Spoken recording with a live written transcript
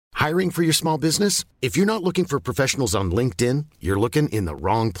Hiring for your small business? If you're not looking for professionals on LinkedIn, you're looking in the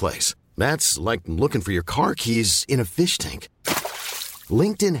wrong place. That's like looking for your car keys in a fish tank.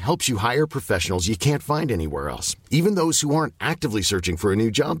 LinkedIn helps you hire professionals you can't find anywhere else, even those who aren't actively searching for a new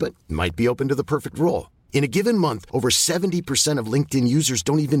job but might be open to the perfect role. In a given month, over 70% of LinkedIn users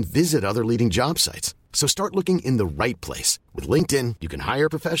don't even visit other leading job sites. So start looking in the right place. With LinkedIn, you can hire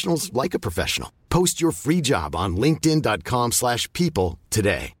professionals like a professional. Post your free job on linkedin.com/people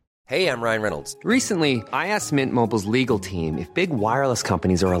today. Hey, I'm Ryan Reynolds. Recently, I asked Mint Mobile's legal team if big wireless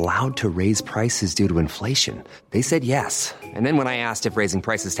companies are allowed to raise prices due to inflation. They said yes. And then when I asked if raising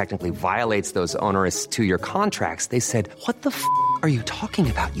prices technically violates those onerous two-year contracts, they said, what the f*** are you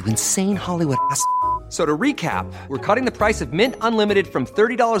talking about, you insane Hollywood ass f- So to recap, we're cutting the price of Mint Unlimited from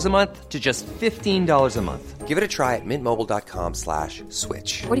 $30 a month to just $15 a month. Give it a try at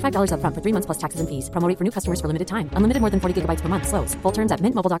mintmobile.com/switch. $45 up front for 3 months plus taxes and fees. Promo rate for new customers for limited time. Unlimited more than 40 gigabytes per month. Slows full terms at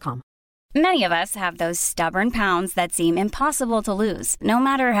mintmobile.com. Many of us have those stubborn pounds that seem impossible to lose, no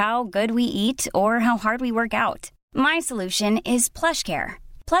matter how good we eat or how hard we work out. My solution is PlushCare.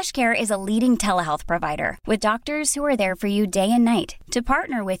 PlushCare is a leading telehealth provider with doctors who are there for you day and night to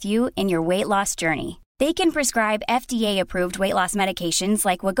partner with you in your weight loss journey. They can prescribe FDA-approved weight loss medications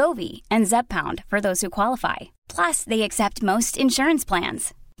like Wegovy and Zepbound for those who qualify. Plus, they accept most insurance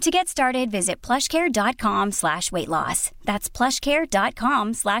plans. To get started, visit plushcare.com/weightloss. That's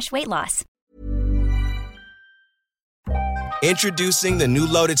plushcare.com/weightloss. Introducing the new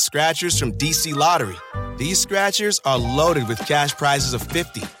Loaded Scratchers from DC Lottery. These scratchers are loaded with cash prizes of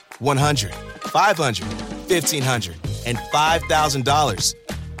 $50, $100, $500, $1,500, and $5,000.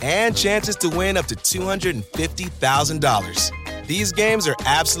 And chances to win up to $250,000. These games are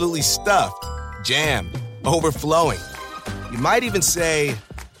absolutely stuffed, jammed, overflowing. You might even say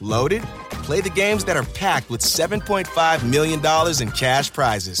loaded. Play the games that are packed with $7.5 million in cash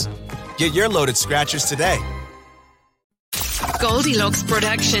prizes. Get your Loaded Scratchers today. Goldilocks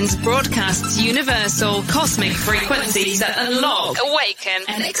Productions broadcasts universal cosmic frequencies that unlock, awaken,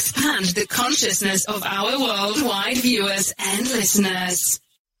 and expand the consciousness of our worldwide viewers and listeners.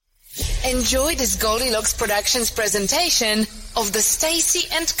 Enjoy this Goldilocks Productions presentation of the Stacey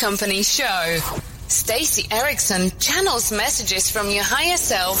and Company show. Stacey Erickson channels messages from your higher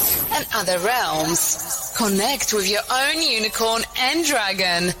self and other realms. Connect with your own unicorn and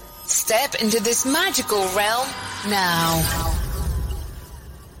dragon. Step into this magical realm now.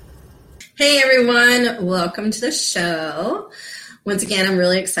 Hey everyone, welcome to the show. Once again, I'm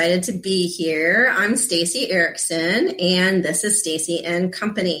really excited to be here. I'm Stacey Erickson, and this is Stacey and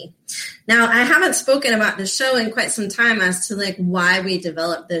Company. Now, I haven't spoken about the show in quite some time as to why we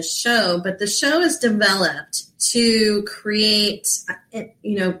developed this show, but the show is developed to create,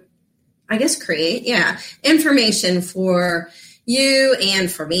 information for you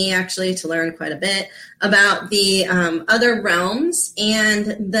and for me, actually, to learn quite a bit about the other realms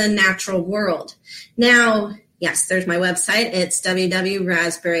and the natural world. Now, yes, there's my website. It's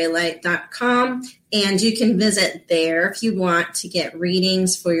www.raspberrylight.com, and you can visit there if you want to get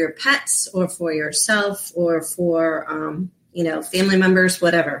readings for your pets or for yourself or for, family members,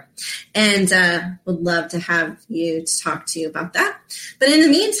 whatever. And would love to have you to talk to you about that. But in the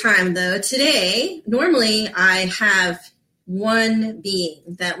meantime, though, today, normally I have one being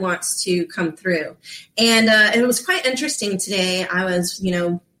that wants to come through. And it was quite interesting today. I was,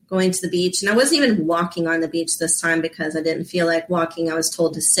 going to the beach, and I wasn't even walking on the beach this time because I didn't feel like walking. I was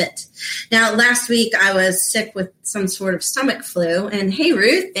told to sit. Now, last week I was sick with some sort of stomach flu. And hey,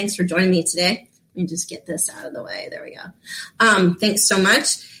 Ruth, thanks for joining me today. Let me just get this out of the way. There we go. Thanks so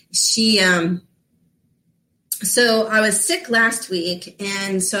much. So I was sick last week,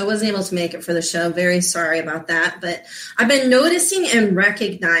 and so I wasn't able to make it for the show. Very sorry about that. But I've been noticing and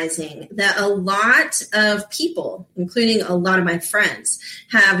recognizing that a lot of people, including a lot of my friends,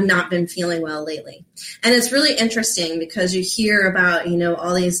 have not been feeling well lately. And it's really interesting because you hear about,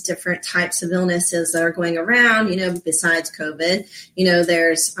 all these different types of illnesses that are going around, besides COVID.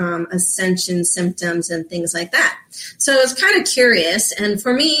 There's ascension symptoms and things like that. So I was kind of curious. And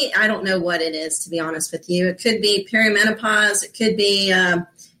for me, I don't know what it is, to be honest with you. It could be perimenopause. It could be,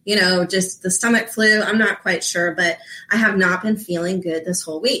 just the stomach flu. I'm not quite sure, but I have not been feeling good this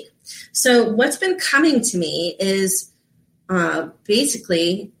whole week. So what's been coming to me is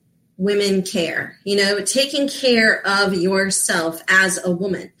basically women care, taking care of yourself as a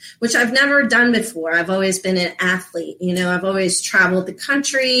woman, which I've never done before. I've always been an athlete. I've always traveled the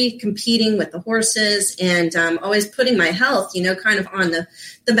country competing with the horses and always putting my health, kind of on the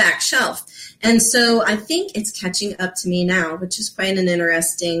back shelf. And so I think it's catching up to me now, which is quite an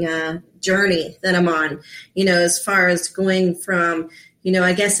interesting journey that I'm on, as far as going from,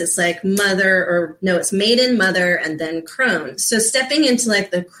 I guess it's like it's maiden, mother, and then crone. So stepping into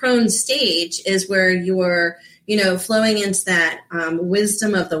like the crone stage is where you're, flowing into that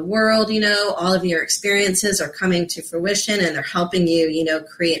wisdom of the world. All of your experiences are coming to fruition and they're helping you,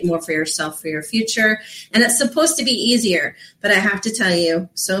 create more for yourself, for your future. And it's supposed to be easier. But I have to tell you,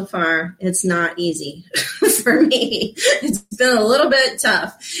 so far, it's not easy for me. It's been a little bit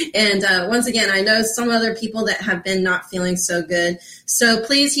tough. And once again, I know some other people that have been not feeling so good. So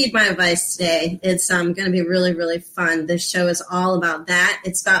please heed my advice today. It's going to be really, really fun. This show is all about that.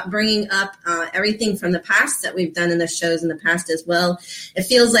 It's about bringing up everything from the past that we've done in the shows in the past as well. It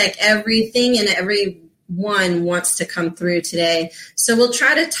feels like everything and everyone wants to come through today. So we'll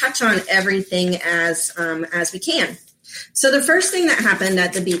try to touch on everything as we can. So the first thing that happened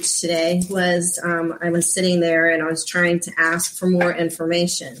at the beach today was I was sitting there and I was trying to ask for more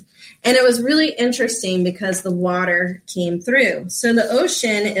information. And it was really interesting because the water came through. So the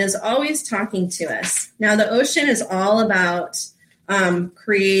ocean is always talking to us. Now, the ocean is all about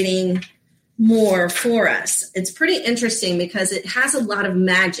creating more for us. It's pretty interesting because it has a lot of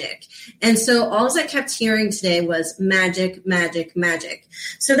magic. And so all I kept hearing today was magic, magic, magic.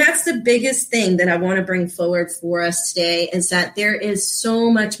 So that's the biggest thing that I want to bring forward for us today is that there is so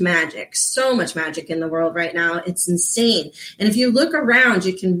much magic in the world right now. It's insane. And if you look around,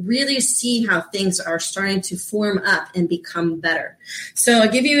 you can really see how things are starting to form up and become better. So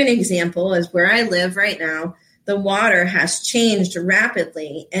I'll give you an example is where I live right now. The water has changed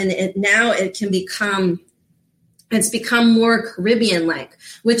rapidly, and it's become more Caribbean-like,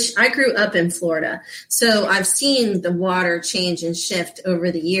 which I grew up in Florida. So I've seen the water change and shift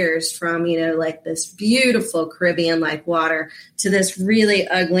over the years from, like this beautiful Caribbean-like water to this really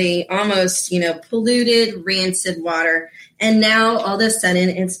ugly, almost, polluted, rancid water. And now all of a sudden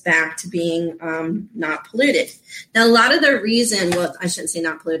it's back to being not polluted. Now, a lot of the reason, well, I shouldn't say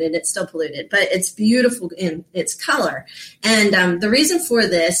not polluted, it's still polluted, but it's beautiful in its color. And the reason for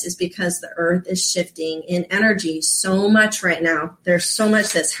this is because the earth is shifting in energy so much right now. There's so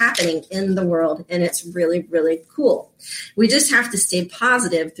much that's happening in the world, and it's really, really cool. We just have to stay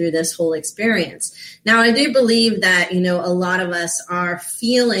positive through this whole experience. Now, I do believe that, a lot of us are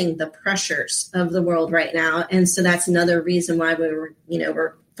feeling the pressures of the world right now. And so that's another reason why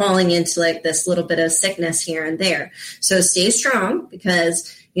we're falling into like this little bit of sickness here and there. So stay strong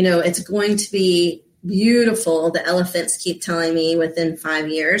because, it's going to be beautiful. The elephants keep telling me within 5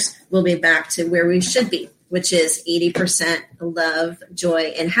 years, we'll be back to where we should be, which is 80% love,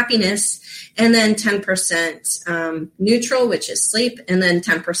 joy, and happiness, and then 10% neutral, which is sleep, and then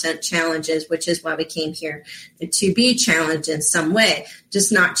 10% challenges, which is why we came here to be challenged in some way,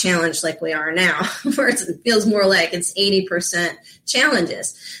 just not challenged like we are now, where it feels more like it's 80%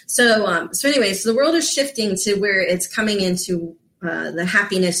 challenges. So anyways, the world is shifting to where it's coming into the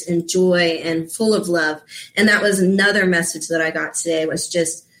happiness and joy and full of love. And that was another message that I got today was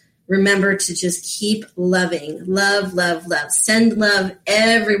just remember to just keep loving, love, love, love. Send love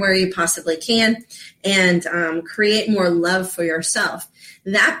everywhere you possibly can and create more love for yourself.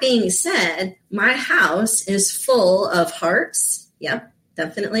 That being said, my house is full of hearts. Yep,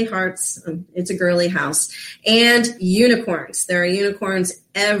 definitely hearts. It's a girly house. And unicorns. There are unicorns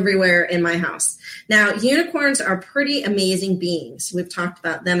everywhere in my house. Now, unicorns are pretty amazing beings. We've talked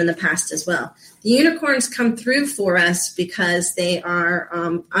about them in the past as well. The unicorns come through for us because they are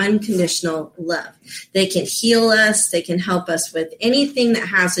unconditional love. They can heal us. They can help us with anything that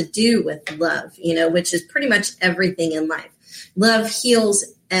has to do with love, which is pretty much everything in life. Love heals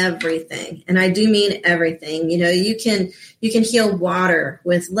everything. And I do mean everything. You can heal water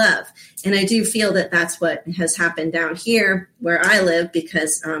with love. And I do feel that that's what has happened down here where I live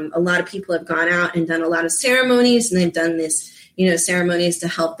because a lot of people have gone out and done a lot of ceremonies and they've done this, ceremonies to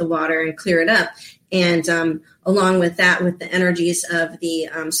help the water and clear it up. And along with that, with the energies of the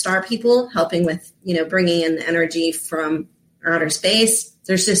star people helping with, bringing in the energy from outer space.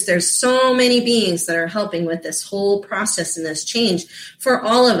 There's so many beings that are helping with this whole process and this change for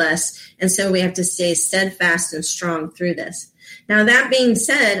all of us. And so we have to stay steadfast and strong through this. Now, that being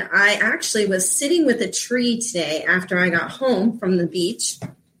said, I actually was sitting with a tree today after I got home from the beach.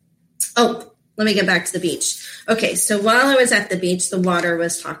 Oh, let me get back to the beach. Okay, so while I was at the beach, the water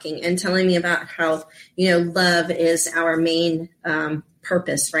was talking and telling me about how, love is our main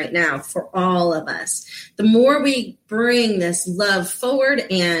purpose right now for all of us. The more we bring this love forward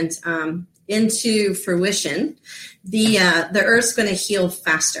and into fruition, the earth's going to heal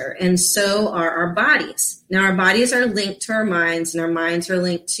faster, and so are our bodies. Now, our bodies are linked to our minds, and our minds are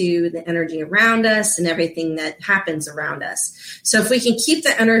linked to the energy around us and everything that happens around us. So if we can keep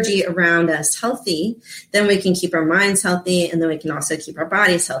the energy around us healthy, then we can keep our minds healthy, and then we can also keep our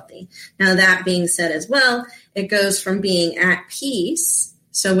bodies healthy. Now, that being said as well, it goes from being at peace.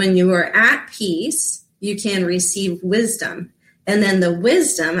 So when you are at peace, you can receive wisdom. And then the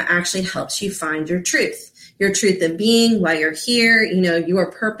wisdom actually helps you find your truth of being, why you're here,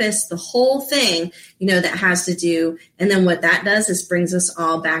 your purpose, the whole thing, that has to do. And then what that does is brings us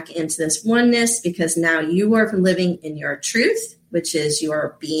all back into this oneness, because now you are living in your truth, which is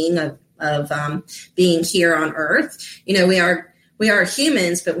your being of being here on earth. We are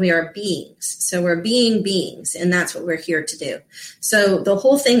humans, but we are beings. So we're being beings, and that's what we're here to do. So the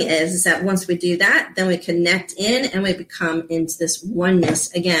whole thing is that once we do that, then we connect in and we become into this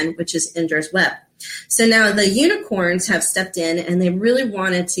oneness again, which is Indra's web. So now the unicorns have stepped in, and they really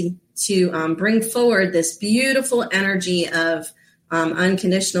wanted to bring forward this beautiful energy of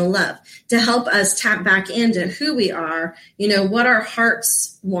unconditional love to help us tap back into who we are, what our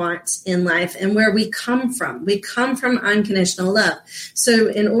hearts want in life and where we come from. We come from unconditional love. So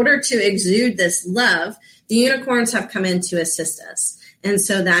in order to exude this love, the unicorns have come in to assist us. And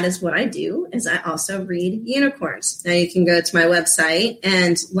so that is what I do, is I also read unicorns. Now you can go to my website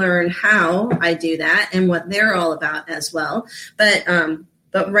and learn how I do that and what they're all about as well. But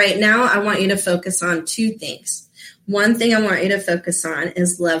right now I want you to focus on two things. One thing I want you to focus on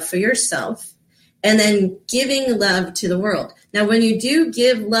is love for yourself, and then giving love to the world. Now, when you do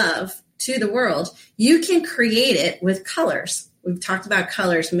give love to the world, you can create it with colors. We've talked about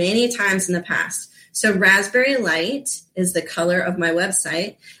colors many times in the past. So raspberry light is the color of my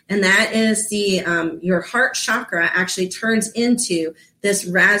website, and that is the your heart chakra actually turns into this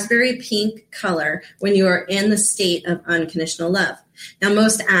raspberry pink color when you are in the state of unconditional love. Now,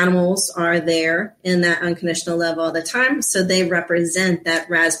 most animals are there in that unconditional love all the time, so they represent that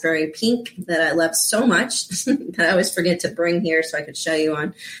raspberry pink that I love so much that I always forget to bring here so I could show you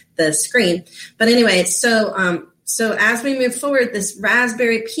on the screen. But anyway, so as we move forward, this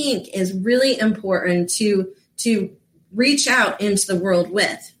raspberry pink is really important to reach out into the world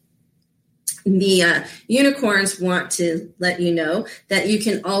with. The unicorns want to let you know that you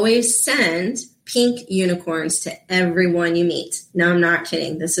can always send pink unicorns to everyone you meet. Now, I'm not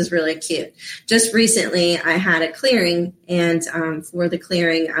kidding. This is really cute. Just recently, I had a clearing, and for the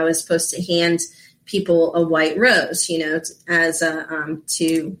clearing, I was supposed to hand people a white rose, as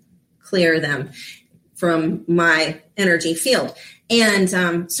to clear them from my energy field. And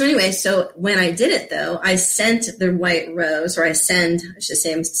so when I did it, though, I sent the white rose, I'm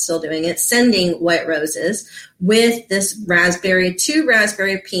still doing it, sending white roses with this two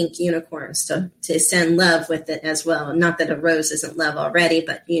raspberry pink unicorns to send love with it as well. Not that a rose isn't love already,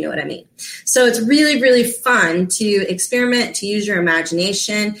 but you know what I mean. So it's really, really fun to experiment, to use your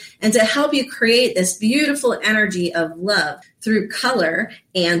imagination, and to help you create this beautiful energy of love through color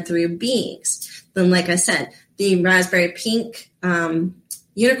and through beings. Then, like I said, the raspberry pink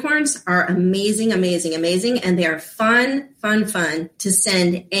unicorns are amazing, amazing, amazing, and they are fun to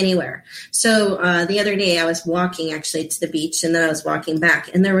send anywhere. So the other day I was walking actually to the beach, and then I was walking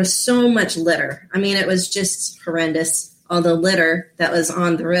back, and there was so much litter. I mean, it was just horrendous, all the litter that was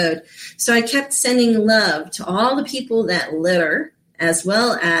on the road. So I kept sending love to all the people that litter, as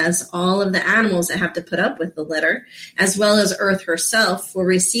well as all of the animals that have to put up with the litter, as well as Earth herself for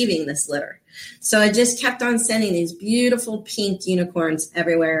receiving this litter. So I just kept on sending these beautiful pink unicorns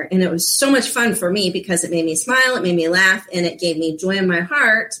everywhere. And it was so much fun for me because it made me smile, it made me laugh, and it gave me joy in my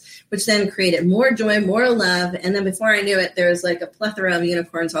heart, which then created more joy, more love. And then before I knew it, there was like a plethora of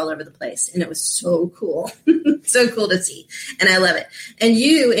unicorns all over the place. And it was so cool. So cool to see. And I love it. And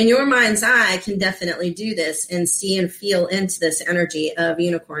you, in your mind's eye, can definitely do this and see and feel into this energy of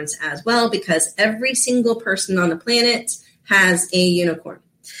unicorns as well, because every single person on the planet has a unicorn.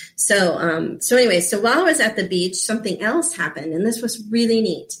 So while I was at the beach, something else happened, and this was really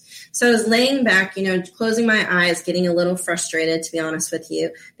neat. So I was laying back, closing my eyes, getting a little frustrated, to be honest with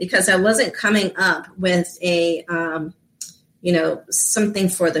you, because I wasn't coming up with a, something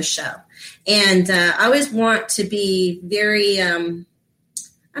for the show. And I always want to be very,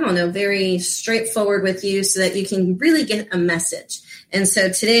 very straightforward with you so that you can really get a message. And so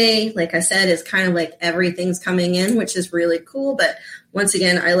today, like I said, is kind of like everything's coming in, which is really cool. But once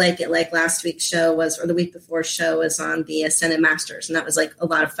again, I like it like last week's show was, or the week before show was on the Ascended Masters. And that was like a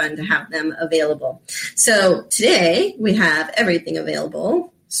lot of fun to have them available. So today we have everything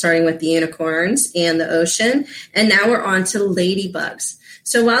available, starting with the unicorns and the ocean. And now we're on to ladybugs.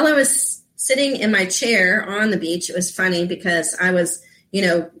 So while I was sitting in my chair on the beach. It was funny because I was,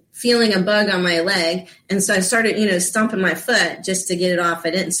 feeling a bug on my leg. And so I started, stomping my foot just to get it off. I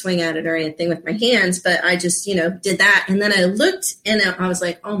didn't swing at it or anything with my hands, but I just, did that. And then I looked and I was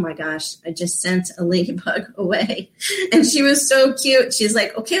like, oh my gosh, I just sent a ladybug away. And she was so cute. She's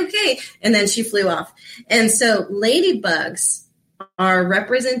like, okay. And then she flew off. And so ladybugs are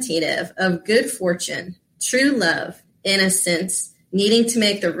representative of good fortune, true love, innocence, needing to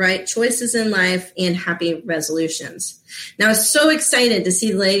make the right choices in life, and happy resolutions. Now, I was so excited to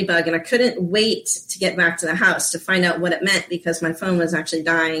see the ladybug, and I couldn't wait to get back to the house to find out what it meant because my phone was actually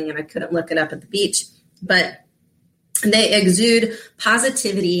dying and I couldn't look it up at the beach. But they exude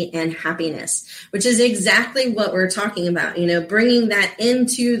positivity and happiness, which is exactly what we're talking about, bringing that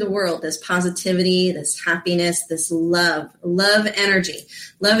into the world, this positivity, this happiness, this love energy.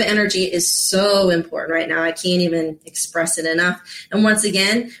 Love energy is so important right now. I can't even express it enough. And once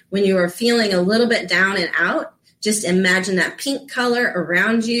again, when you are feeling a little bit down and out, just imagine that pink color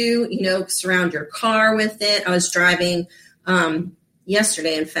around you, surround your car with it. I was driving,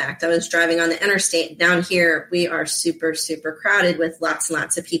 yesterday, in fact, I was driving on the interstate. Down here, we are super, super crowded with lots and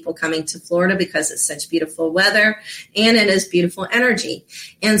lots of people coming to Florida because it's such beautiful weather and it is beautiful energy.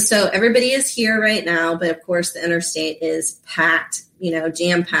 And so everybody is here right now, but of course the interstate is packed,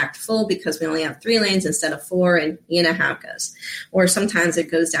 jam-packed full because we only have 3 lanes instead of 4, and you know how it goes. Or sometimes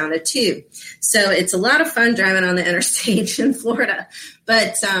it goes down to 2. So it's a lot of fun driving on the interstate in Florida,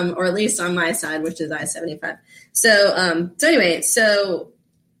 but, or at least on my side, which is I-75. So anyway,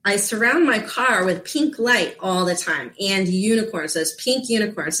 I surround my car with pink light all the time and unicorns, those pink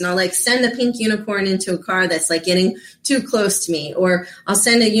unicorns. And I'll send a pink unicorn into a car that's getting too close to me, or I'll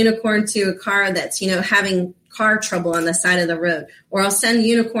send a unicorn to a car that's, having car trouble on the side of the road, or I'll send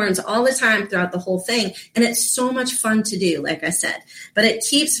unicorns all the time throughout the whole thing. And it's so much fun to do, like I said, but it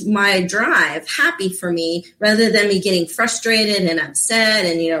keeps my drive happy for me rather than me getting frustrated and upset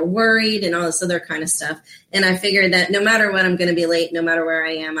and, worried and all this other kind of stuff. And I figured that no matter what, I'm going to be late, no matter where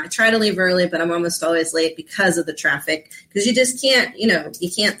I am. I try to leave early, but I'm almost always late because of the traffic, because you just can't, you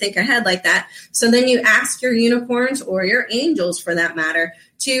can't think ahead like that. So then you ask your unicorns, or your angels for that matter,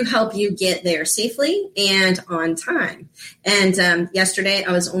 to help you get there safely and on time. And yesterday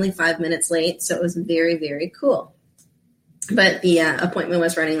I was only 5 minutes late, so it was very, very cool. But the appointment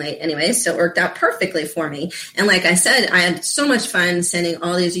was running late anyway, so it worked out perfectly for me. And like I said, I had so much fun sending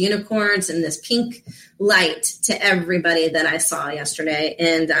all these unicorns and this pink light to everybody that I saw yesterday.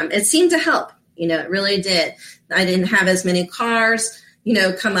 And it seemed to help. It really did. I didn't have as many cars,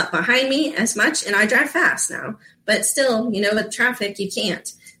 come up behind me as much. And I drive fast now. But still, with traffic, you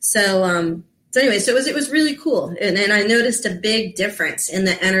can't. So anyway, it was really cool. And I noticed a big difference in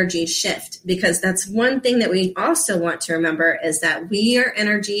the energy shift, because that's one thing that we also want to remember is that we are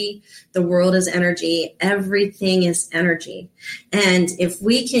energy. The world is energy. Everything is energy. And if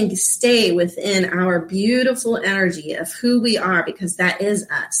we can stay within our beautiful energy of who we are, because that is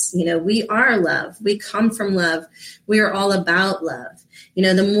us, we are love. We come from love. We are all about love.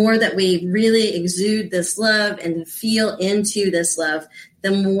 The more that we really exude this love and feel into this love,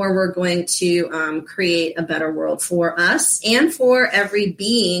 the more we're going to create a better world for us and for every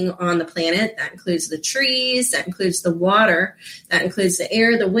being on the planet. That includes the trees, that includes the water, that includes the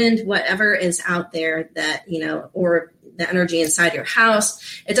air, the wind, whatever is out there that, or the energy inside your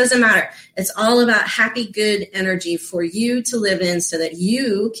house. It doesn't matter. It's all about happy, good energy for you to live in so that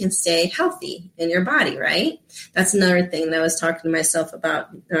you can stay healthy in your body, right? That's another thing that I was talking to myself about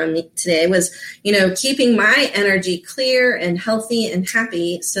today was, keeping my energy clear and healthy and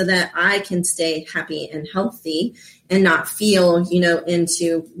happy so that I can stay happy and healthy and not feel,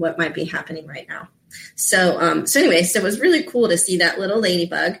 into what might be happening right now. So anyway, it was really cool to see that little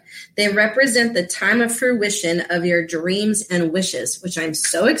ladybug. They represent the time of fruition of your dreams and wishes, which I'm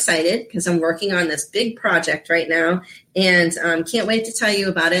so excited because I'm working on this big project right now and can't wait to tell you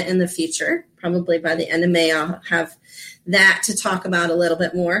about it in the future. Probably by the end of May, I'll have that to talk about a little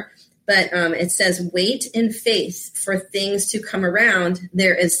bit more. But it says, wait in faith for things to come around.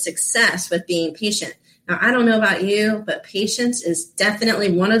 There is success with being patient. Now, I don't know about you, but patience is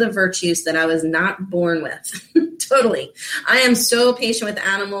definitely one of the virtues that I was not born with. Totally. I am so patient with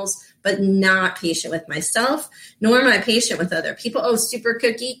animals, but not patient with myself, nor am I patient with other people. Oh, Super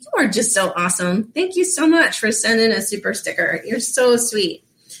Cookie, you are just so awesome. Thank you so much for sending a super sticker. You're so sweet.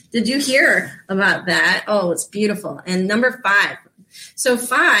 Did you hear about that? Oh, it's beautiful. And number 5. So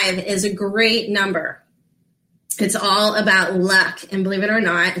 5 is a great number. It's all about luck. And believe it or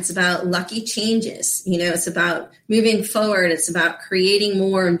not, it's about lucky changes. It's about moving forward. It's about creating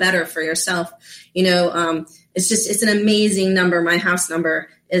more and better for yourself. It's an amazing number. My house number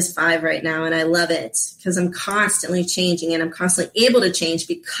is 5 right now. And I love it because I'm constantly changing and I'm constantly able to change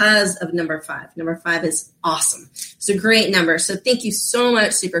because of number 5. Number 5 is awesome. It's a great number. So thank you so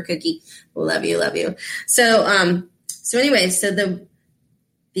much, Super Cookie. Love you. Love you. So anyway, so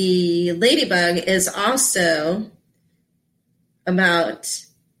the ladybug is also about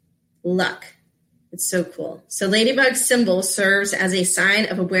luck. It's so cool. So ladybug symbol serves as a sign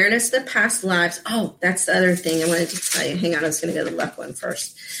of awareness of the past lives. Oh, that's the other thing I wanted to tell you. Hang on, I was going to go to the luck one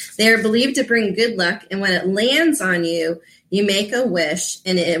first. They are believed to bring good luck, and when it lands on you, you make a wish,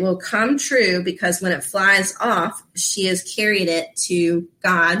 and it will come true because when it flies off, she has carried it to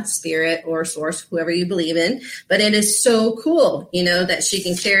God, spirit, or source, whoever you believe in. But it is so cool, that she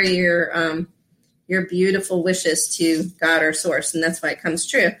can carry your beautiful wishes to God or source, and that's why it comes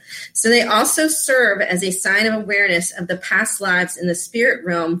true. So they also serve as a sign of awareness of the past lives in the spirit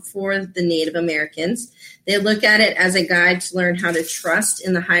realm for the Native Americans. They look at it as a guide to learn how to trust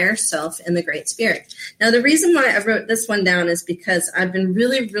in the higher self and the Great Spirit. Now, the reason why I wrote this one down is because I've been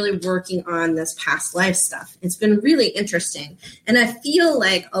really, really working on this past life stuff. It's been really interesting. And I feel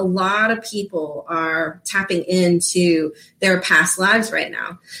like a lot of people are tapping into their past lives right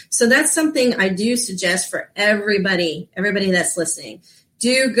now. So that's something I do suggest for everybody that's listening.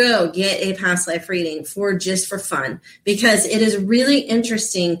 Do go get a past life reading for fun, because it is really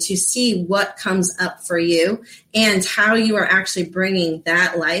interesting to see what comes up for you and how you are actually bringing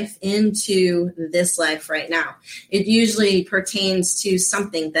that life into this life right now. It usually pertains to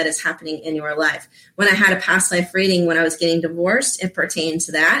something that is happening in your life. When I had a past life reading when I was getting divorced, it pertained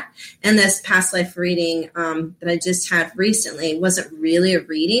to that. And this past life reading that I just had recently wasn't really a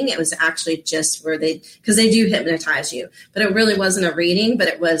reading. It was actually just because they do hypnotize you, but it really wasn't a reading, but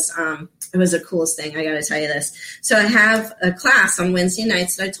it was the coolest thing. I got to tell you this. So I have a class on Wednesday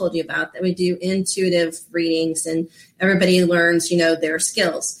nights that I told you about that we do intuitive readings, and everybody learns, their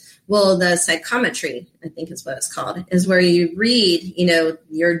skills. Well, the psychometry, I think is what it's called, is where you read,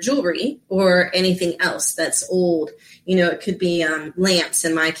 your jewelry or anything else that's old. It could be lamps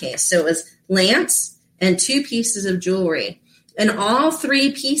in my case. So it was lamps and 2 pieces of jewelry. And all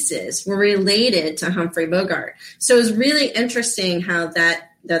 3 pieces were related to Humphrey Bogart. So it was really interesting how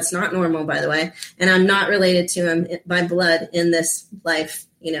that's not normal, by the way. And I'm not related to him by blood in this life,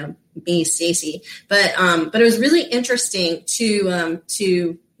 me, Stacy. But it was really interesting to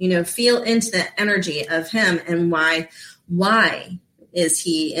feel into the energy of him and why is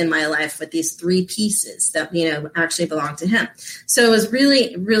he in my life with these 3 pieces that, actually belong to him. So it was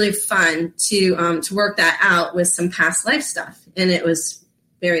really, really fun to work that out with some past life stuff. And it was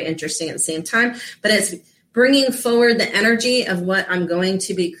very interesting at the same time, but it's bringing forward the energy of what I'm going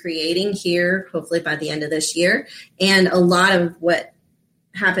to be creating here, hopefully by the end of this year. And a lot of what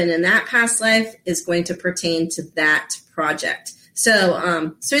happened in that past life is going to pertain to that project. So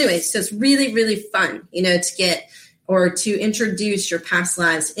anyway, so it's really, really fun, to get or to introduce your past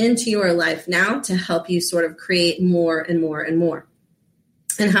lives into your life now to help you sort of create more and more and more.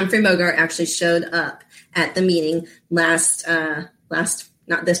 And Humphrey Bogart actually showed up at the meeting last,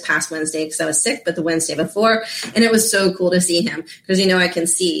 not this past Wednesday because I was sick, but the Wednesday before. And it was so cool to see him because, I can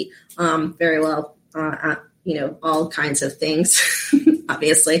see very well, all kinds of things,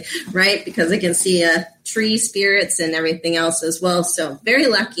 obviously, right? Because I can see tree spirits and everything else as well. So very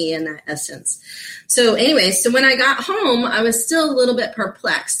lucky in that essence. So anyway, so when I got home, I was still a little bit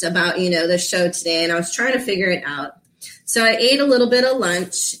perplexed about, the show today, and I was trying to figure it out. So I ate a little bit of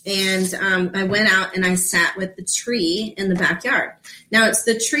lunch, and I went out and I sat with the tree in the backyard. Now, it's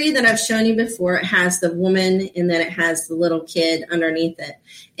the tree that I've shown you before. It has the woman, and then it has the little kid underneath it,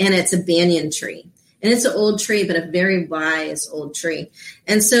 and it's a banyan tree. And it's an old tree, but a very wise old tree.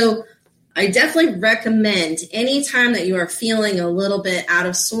 And so I definitely recommend anytime that you are feeling a little bit out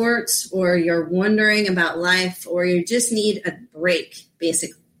of sorts or you're wondering about life or you just need a break,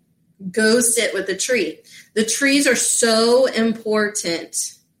 basically, go sit with the tree. The trees are so important.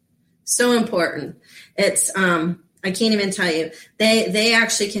 So important. It's, I can't even tell you. They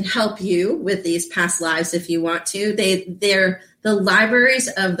actually can help you with these past lives if you want to. They're the libraries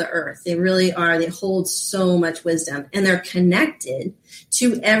of the earth. They really are. They hold so much wisdom, and they're connected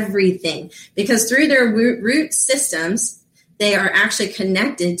to everything because through their root systems, they are actually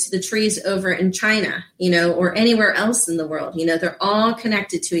connected to the trees over in China, or anywhere else in the world. They're all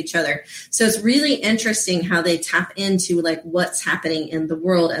connected to each other. So it's really interesting how they tap into like what's happening in the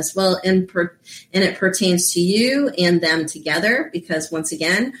world as well. And it pertains to you and them together because once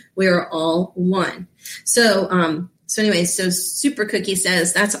again, we are all one. So anyway, so Super Cookie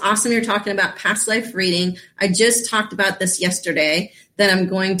says, that's awesome. You're talking about past life reading. I just talked about this yesterday that I'm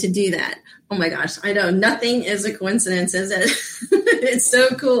going to do that. Oh my gosh, I know nothing is a coincidence, is it? It's so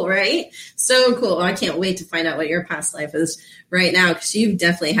cool, right? So cool. I can't wait to find out what your past life is right now, because you've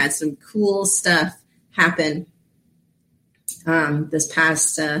definitely had some cool stuff happen this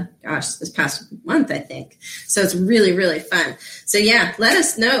past month, I think. So it's really, really fun. So yeah, let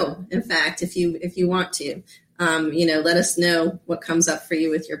us know, in fact, if you want to. Let us know what comes up for you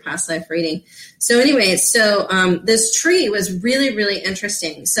with your past life reading. So anyway, this tree was really, really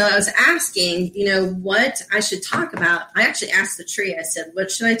interesting. So I was asking, what I should talk about. I actually asked the tree, I said,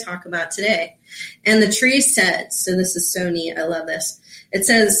 what should I talk about today? And the tree said, so this is so neat. I love this. It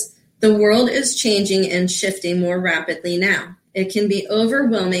says, the world is changing and shifting more rapidly now. It can be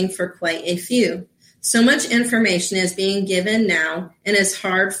overwhelming for quite a few. So much information is being given now, and it's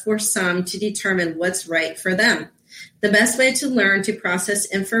hard for some to determine what's right for them. The best way to learn to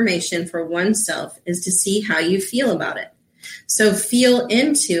process information for oneself is to see how you feel about it. So feel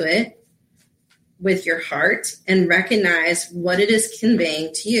into it with your heart and recognize what it is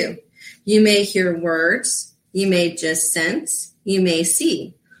conveying to you. You may hear words, you may just sense, you may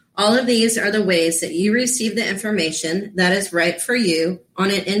see. All of these are the ways that you receive the information that is right for you on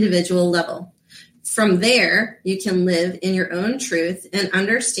an individual level. From there, you can live in your own truth and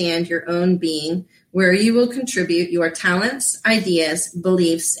understand your own being, where you will contribute your talents, ideas,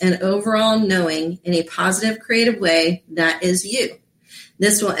 beliefs, and overall knowing in a positive, creative way that is you.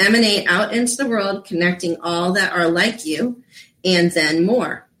 This will emanate out into the world, connecting all that are like you, and then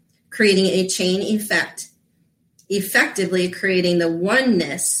more, creating a chain effect, effectively creating the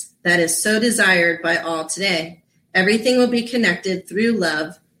oneness that is so desired by all today. Everything will be connected through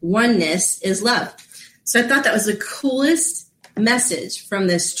love. Oneness is love. So I thought that was the coolest message from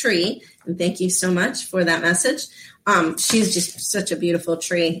this tree. And thank you so much for that message. She's just such a beautiful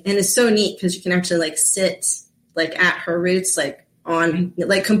tree. And it's so neat because you can actually sit at her roots,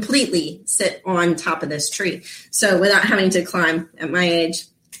 completely sit on top of this tree. So without having to climb. At my age,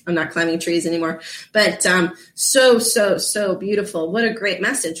 I'm not climbing trees anymore, but so beautiful. What a great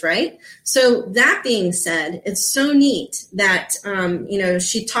message, right? So that being said, it's so neat that,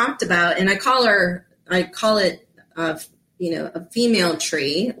 she talked about, and I call it, a female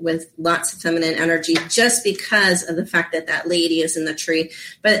tree with lots of feminine energy just because of the fact that lady is in the tree.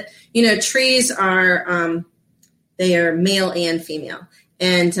 But, trees are, they are male and female,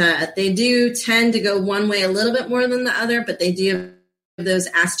 and they do tend to go one way a little bit more than the other, but they do those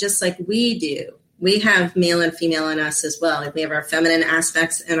aspects just like we do. We have male and female in us as well. We have our feminine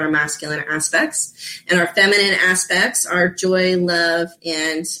aspects and our masculine aspects. And our feminine aspects are joy, love,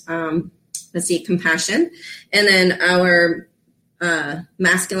 and compassion. And then our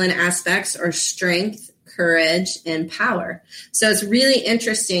masculine aspects are strength, courage, and power. So it's really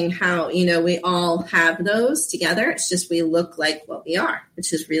interesting how, we all have those together. It's just we look like what we are,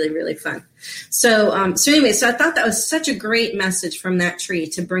 which is really, really fun. So anyway, I thought that was such a great message from that tree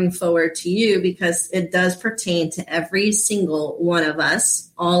to bring forward to you, because it does pertain to every single one of us,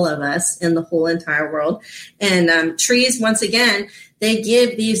 all of us in the whole entire world. And trees, once again, they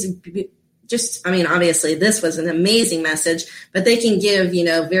give these obviously this was an amazing message, but they can give,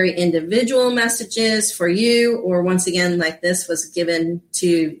 very individual messages for you, or once again, like this was given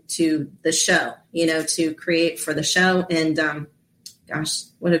to the show, to create for the show. And gosh,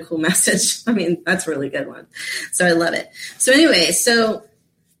 what a cool message. That's a really good one. So I love it. So anyway,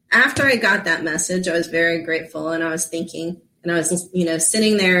 after I got that message, I was very grateful, and I was thinking, and I was,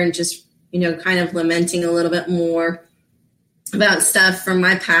 sitting there and just, kind of lamenting a little bit more about stuff from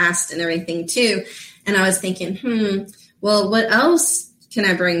my past and everything too. And I was thinking, well, what else can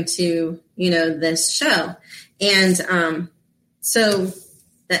I bring to, this show? And so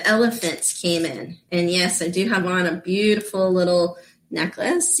the elephants came in. And yes, I do have on a beautiful little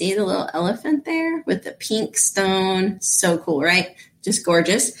necklace. See the little elephant there with the pink stone? So cool, right? Just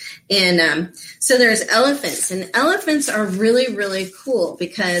gorgeous. And so there's elephants. And elephants are really, really cool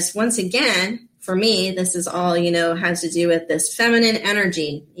because, once again, for me, this is all, has to do with this feminine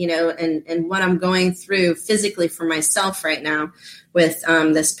energy, and what I'm going through physically for myself right now with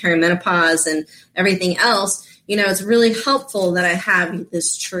this perimenopause and everything else. It's really helpful that I have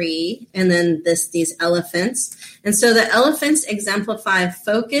this tree and then these elephants. And so the elephants exemplify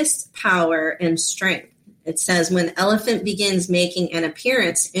focused power and strength. It says, when elephant begins making an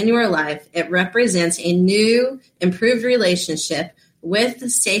appearance in your life, it represents a new, improved relationship with the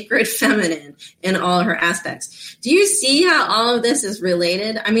sacred feminine in all her aspects. Do you see how all of this is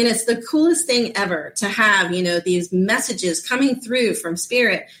related? It's the coolest thing ever to have, these messages coming through from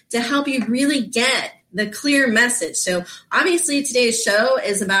spirit to help you really get the clear message. So obviously today's show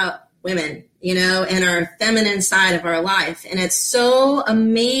is about women, and our feminine side of our life. And it's so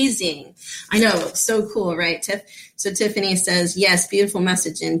amazing. I know, it's so cool, right, Tiff? So Tiffany says, yes, beautiful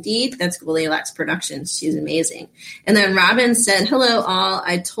message indeed. That's Goldilocks Productions. She's amazing. And then Robin said, hello, all.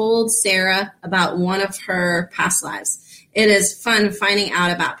 I told Sarah about one of her past lives. It is fun finding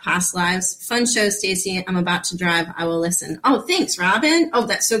out about past lives. Fun show, Stacy. I'm about to drive. I will listen. Oh, thanks, Robin. Oh,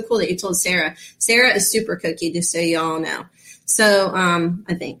 that's so cool that you told Sarah. Sarah is super cookie, just so you all know. So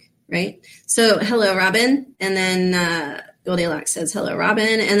I think, right? So hello, Robin. And then Goldilocks says, hello,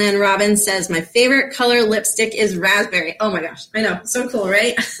 Robin. And then Robin says, my favorite color lipstick is raspberry. Oh, my gosh. I know. So cool,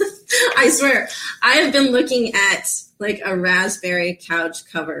 right? I swear. I have been looking at like a raspberry couch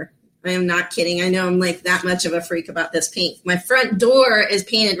cover. I am not kidding. I know I'm like that much of a freak about this pink. My front door is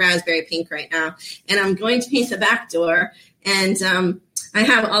painted raspberry pink right now, and I'm going to paint the back door. And I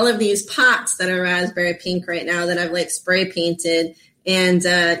have all of these pots that are raspberry pink right now that I've like spray painted. And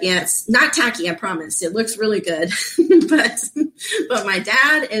it's not tacky, I promise. It looks really good. but my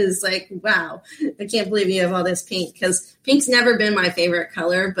dad is like, wow, I can't believe you have all this pink, because pink's never been my favorite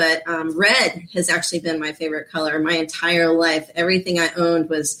color, but red has actually been my favorite color my entire life. Everything I owned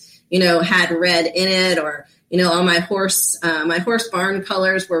was, had red in it, or, all my horse barn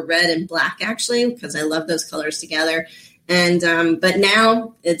colors were red and black, actually, because I love those colors together. And, but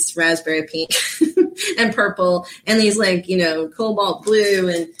now it's raspberry pink and purple and these like, cobalt blue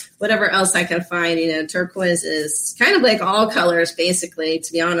and whatever else I can find, turquoise is kind of like all colors, basically,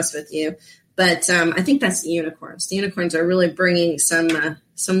 to be honest with you. But I think that's the unicorns. The unicorns are really bringing some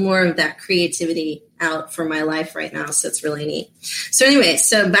more of that creativity out for my life right now. So it's really neat. So anyway,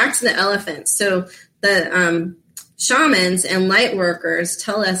 so back to the elephant. So the shamans and light workers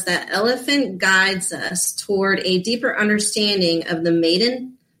tell us that elephant guides us toward a deeper understanding of the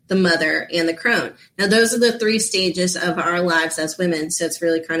maiden, the mother, and the crone. Now, those are the 3 stages of our lives as women. So it's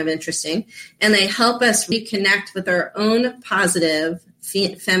really kind of interesting. And they help us reconnect with our own positive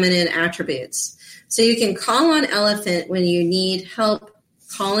feminine attributes. So you can call on elephant when you need help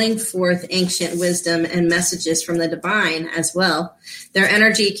calling forth ancient wisdom and messages from the divine as well. Their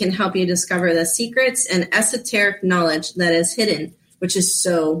energy can help you discover the secrets and esoteric knowledge that is hidden, which is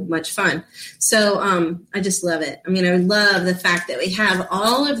so much fun. So I just love it. I mean, I love the fact that we have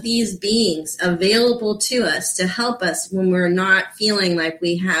all of these beings available to us to help us when we're not feeling like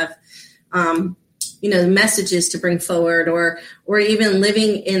we have messages to bring forward, or even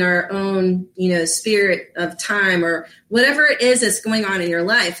living in our own, spirit of time, or whatever it is that's going on in your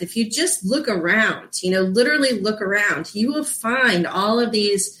life. If you just look around, literally look around, you will find all of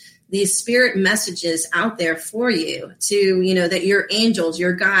these spirit messages out there for you to, that your angels,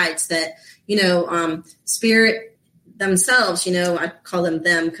 your guides, that, spirit themselves, I call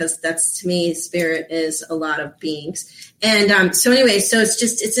them because that's, to me, spirit is a lot of beings. And so anyway, so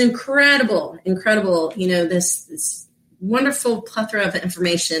it's incredible, this wonderful plethora of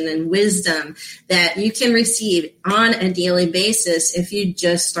information and wisdom that you can receive on a daily basis if you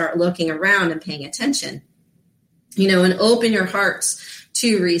just start looking around and paying attention, and open your hearts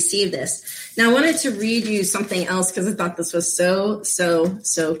to receive this. Now, I wanted to read you something else because I thought this was so, so,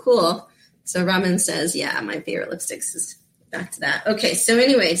 so cool. So Robin says, yeah, my favorite lipsticks is back to that. Okay, so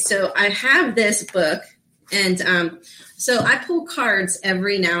anyway, so I have this book, and so I pull cards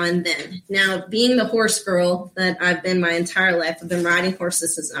every now and then. Now, being the horse girl that I've been my entire life, I've been riding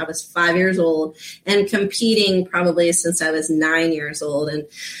horses since I was 5 years old and competing probably since I was 9 years old. And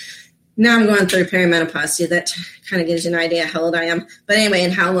now I'm going through perimenopause, so that kind of gives you an idea how old I am. But anyway,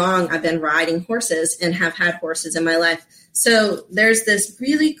 and how long I've been riding horses and have had horses in my life. So there's this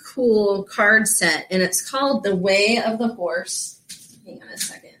really cool card set, and it's called The Way of the Horse. Hang on a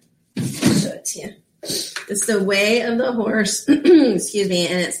second. I'll show it to you. It's The Way of the Horse, excuse me,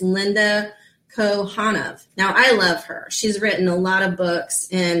 and it's Linda Kohanov. Now, I love her. She's written a lot of books,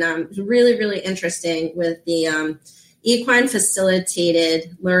 and really, really interesting with the equine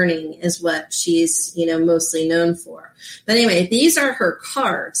facilitated learning is what she's, mostly known for. But anyway, these are her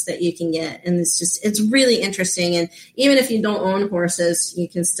cards that you can get. And it's really interesting. And even if you don't own horses, you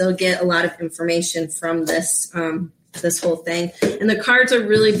can still get a lot of information from this whole thing. And the cards are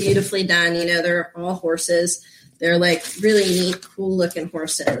really beautifully done. They're all horses. They're like really neat, cool looking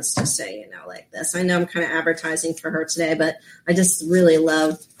horses, just so you know, like this. I know I'm kind of advertising for her today, but I just really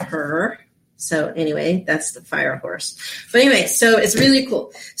love her. So anyway, that's the fire horse. But anyway, so it's really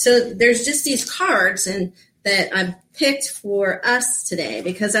cool. So there's just these cards and that I've picked for us today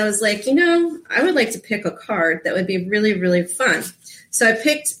because I was like, I would like to pick a card that would be really, really fun. So I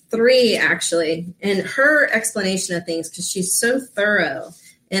picked 3 actually, and her explanation of things, because she's so thorough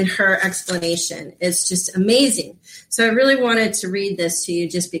in her explanation. It's just amazing. So I really wanted to read this to you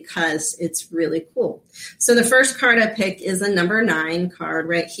just because it's really cool. So the first card I picked is the number 9 card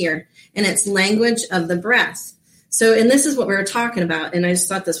right here, and it's language of the breath. So, and this is what we were talking about, and I just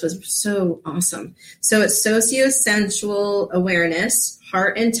thought this was so awesome. So it's socio-sensual awareness,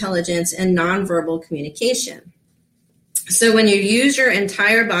 heart intelligence, and nonverbal communication. So when you use your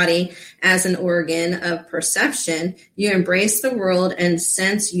entire body as an organ of perception, you embrace the world and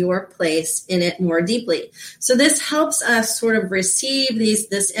sense your place in it more deeply. So this helps us sort of receive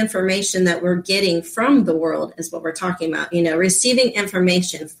this information that we're getting from the world is what we're talking about. Receiving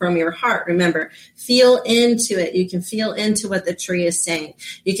information from your heart. Remember, feel into it. You can feel into what the tree is saying.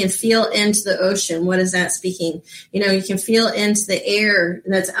 You can feel into the ocean. What is that speaking? You can feel into the air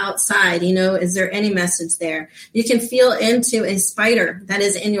that's outside. Is there any message there? You can feel into a spider that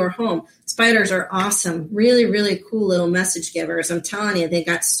is in your home. Spiders are awesome, really, really cool little message givers. I'm telling you, they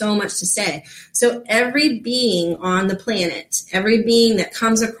got so much to say. So every being on the planet, every being that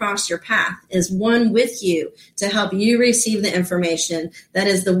comes across your path is one with you to help you receive the information that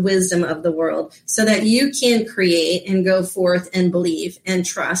is the wisdom of the world so that you can create and go forth and believe and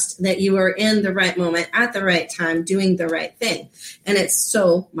trust that you are in the right moment at the right time doing the right thing. And it's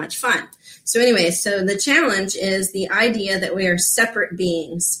so much fun. So anyway, so the challenge is the idea that we are separate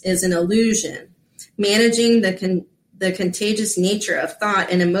beings is an illusion. Managing the contagious nature of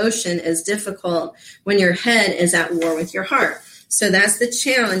thought and emotion is difficult when your head is at war with your heart. So that's the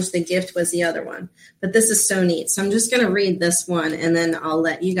challenge. The gift was the other one. But this is so neat. So I'm just going to read this one, and then I'll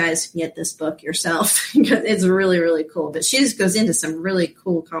let you guys get this book yourself. It's really, really cool. But she just goes into some really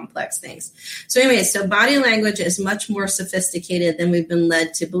cool, complex things. So anyway, so body language is much more sophisticated than we've been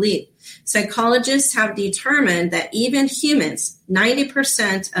led to believe. Psychologists have determined that even humans,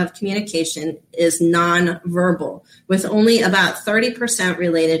 90% of communication is nonverbal, with only about 30%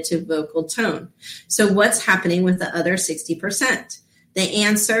 related to vocal tone. So what's happening with the other 60%? The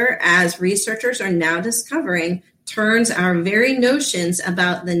answer, as researchers are now discovering, turns our very notions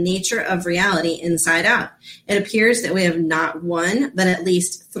about the nature of reality inside out. It appears that we have not one, but at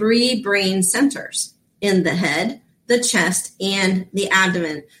least 3 brain centers in the head, the chest, and the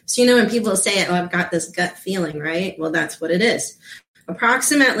abdomen. So, when people say, I've got this gut feeling, right? Well, that's what it is.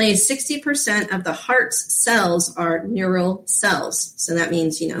 Approximately 60% of the heart's cells are neural cells. So that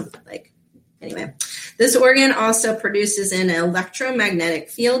means, anyway. This organ also produces an electromagnetic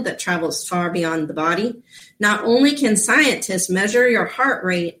field that travels far beyond the body. Not only can scientists measure your heart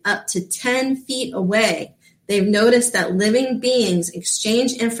rate up to 10 feet away, they've noticed that living beings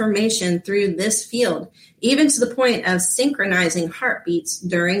exchange information through this field, even to the point of synchronizing heartbeats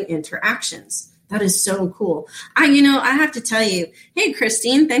during interactions. That is so cool. I have to tell you, hey,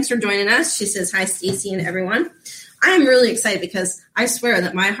 Christine, thanks for joining us. She says, hi, Stacey and everyone. I am really excited because I swear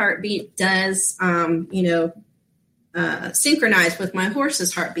that my heartbeat does, synchronize with my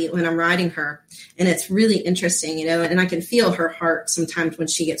horse's heartbeat when I'm riding her. And it's really interesting, and I can feel her heart sometimes when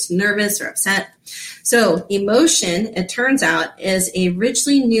she gets nervous or upset. So emotion, it turns out, is a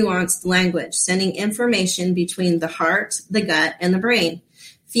richly nuanced language, sending information between the heart, the gut, and the brain.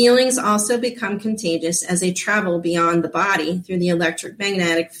 Feelings also become contagious as they travel beyond the body through the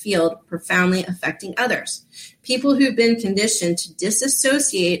electromagnetic field, profoundly affecting others. People who've been conditioned to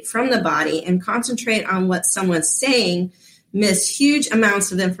disassociate from the body and concentrate on what someone's saying miss huge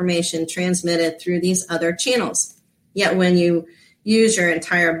amounts of information transmitted through these other channels. Yet when you use your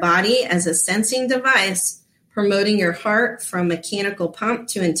entire body as a sensing device, promoting your heart from mechanical pump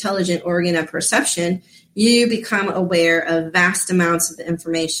to intelligent organ of perception, you become aware of vast amounts of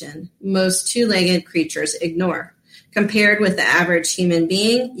information most two-legged creatures ignore. Compared with the average human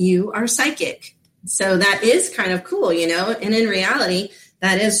being, you are psychic. So that is kind of cool, and in reality,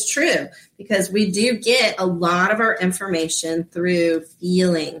 that is true because we do get a lot of our information through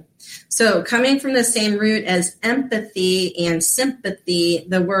feeling. So coming from the same root as empathy and sympathy,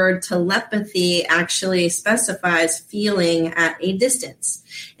 the word telepathy actually specifies feeling at a distance.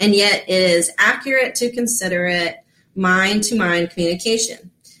 And yet it is accurate to consider it mind-to-mind communication.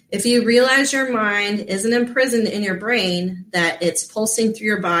 If you realize your mind isn't imprisoned in your brain, that it's pulsing through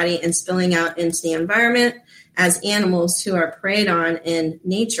your body and spilling out into the environment, as animals who are preyed on in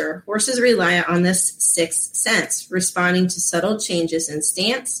nature, horses rely on this sixth sense, responding to subtle changes in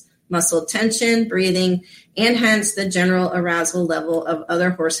stance, muscle tension, breathing, and hence the general arousal level of other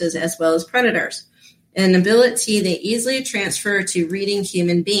horses as well as predators. An ability they easily transfer to reading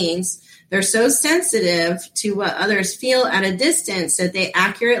human beings. They're so sensitive to what others feel at a distance that they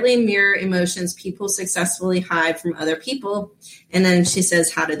accurately mirror emotions people successfully hide from other people. And then she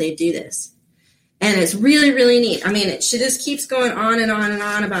says, how do they do this? And it's really, really neat. I mean, she just keeps going on and on and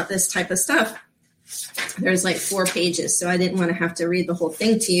on about this type of stuff. There's like 4 pages, so I didn't want to have to read the whole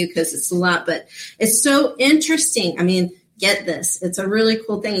thing to you because it's a lot, but it's so interesting. I mean, get this. It's a really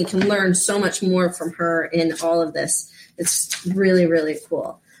cool thing. You can learn so much more from her in all of this. It's really, really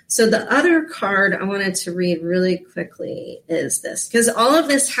cool. So the other card I wanted to read really quickly is this, because all of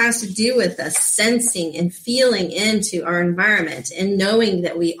this has to do with us sensing and feeling into our environment and knowing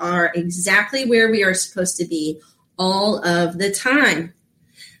that we are exactly where we are supposed to be all of the time.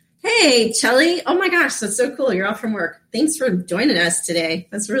 Hey, Chelly. Oh my gosh, that's so cool. You're off from work. Thanks for joining us today.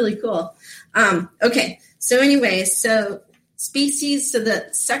 That's really cool. Okay. So anyway, species. So the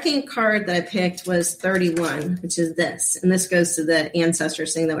second card that I picked was 31, which is this. And this goes to the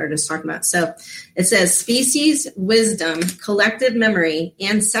ancestors thing that we were just talking about. So it says species, wisdom, collective memory,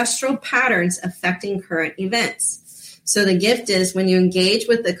 ancestral patterns affecting current events. So the gift is when you engage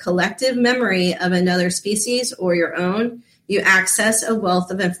with the collective memory of another species or your own, you access a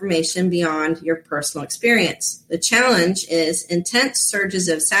wealth of information beyond your personal experience. The challenge is intense surges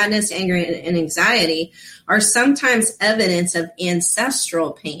of sadness, anger, and anxiety are sometimes evidence of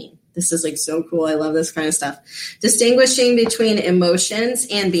ancestral pain. This is like so cool. I love this kind of stuff. Distinguishing between emotions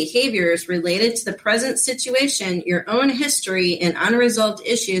and behaviors related to the present situation, your own history, and unresolved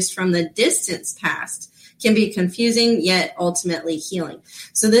issues from the distant past can be confusing, yet ultimately healing.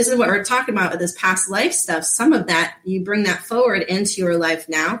 So this is what we're talking about with this past life stuff. Some of that, you bring that forward into your life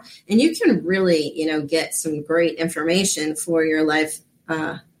now, and you can really, get some great information for your life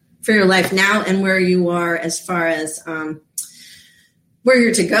now and where you are as far as where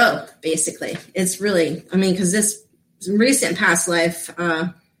you're to go, basically. It's really, because this recent past life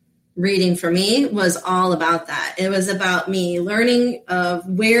reading for me was all about that. It was about me learning of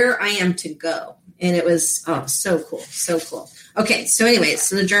where I am to go. And it was, so cool, so cool. Okay, so anyways,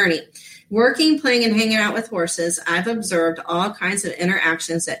 so the journey. Working, playing, and hanging out with horses, I've observed all kinds of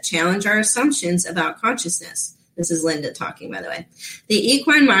interactions that challenge our assumptions about consciousness. This is Linda talking, by the way. The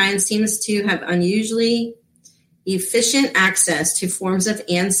equine mind seems to have unusually efficient access to forms of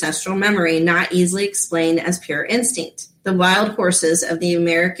ancestral memory not easily explained as pure instinct. The wild horses of the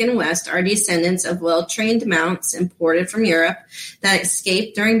American West are descendants of well-trained mounts imported from Europe that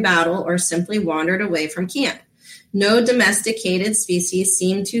escaped during battle or simply wandered away from camp. No domesticated species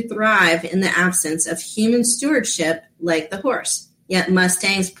seem to thrive in the absence of human stewardship like the horse. Yet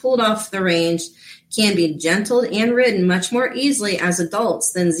Mustangs pulled off the range can be gentled and ridden much more easily as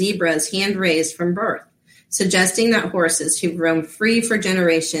adults than zebras hand-raised from birth, suggesting that horses who've roamed free for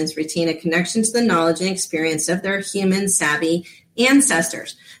generations retain a connection to the knowledge and experience of their human savvy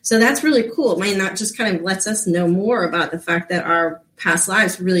ancestors. So that's really cool. That just kind of lets us know more about the fact that our past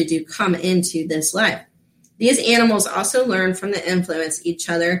lives really do come into this life. These animals also learn from the influence each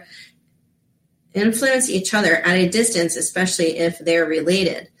other at a distance, especially if they're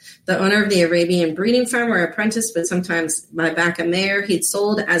related. The owner of the Arabian breeding farm where apprentice would sometimes buy back a mare he'd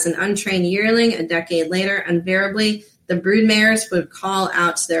sold as an untrained yearling a decade later. Invariably, the brood mares would call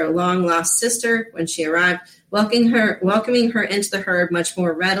out to their long-lost sister when she arrived, welcoming her into the herd much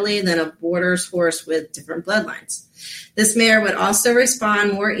more readily than a boarder's horse with different bloodlines. This mare would also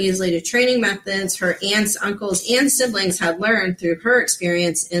respond more easily to training methods her aunts, uncles, and siblings had learned through her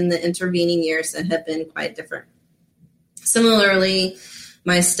experience in the intervening years that had been quite different. Similarly,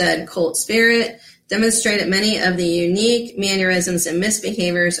 my stud Colt Spirit demonstrated many of the unique mannerisms and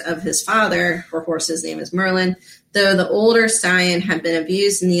misbehaviors of his father. Her horse's name is Merlin. Though the older stallion had been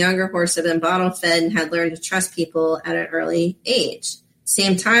abused and the younger horse had been bottle-fed and had learned to trust people at an early age.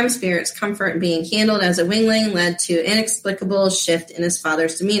 Same time, Spirit's comfort in being handled as a wingling led to inexplicable shift in his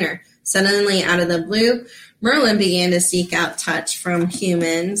father's demeanor. Suddenly, out of the blue, Merlin began to seek out touch from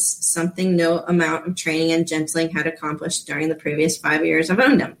humans, something no amount of training and gentling had accomplished during the previous 5 years of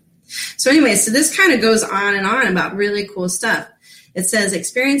owndom. So anyway, so this kind of goes on and on about really cool stuff. It says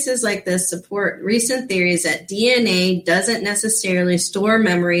experiences like this support recent theories that DNA doesn't necessarily store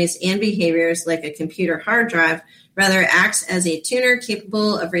memories and behaviors like a computer hard drive, rather acts as a tuner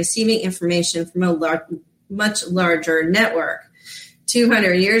capable of receiving information from a much larger network.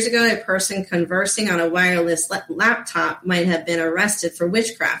 200 years ago, a person conversing on a wireless laptop might have been arrested for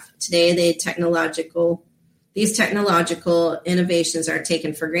witchcraft. Today, these technological innovations are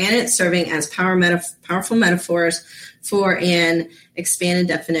taken for granted, serving as powerful metaphors for an expanded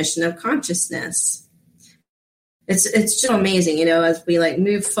definition of consciousness. It's just amazing, as we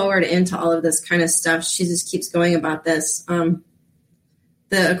move forward into all of this kind of stuff. She just keeps going about this.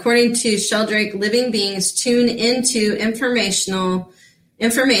 According to Sheldrake, living beings tune into information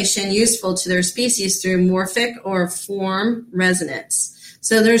useful to their species through morphic or form resonance.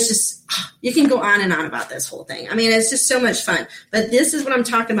 So there's just, you can go on and on about this whole thing. I mean, it's just so much fun. But this is what I'm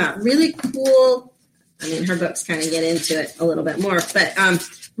talking about. Really cool. I mean, her books kind of get into it a little bit more, but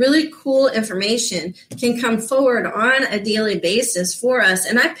really cool information can come forward on a daily basis for us.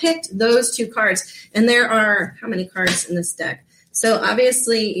 And I picked those 2 cards, and there are how many cards in this deck? So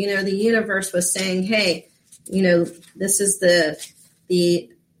obviously, the universe was saying, hey, this is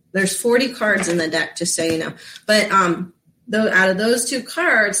there's 40 cards in the deck, just so you know. But though out of those 2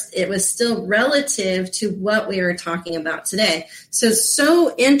 cards, it was still relative to what we were talking about today.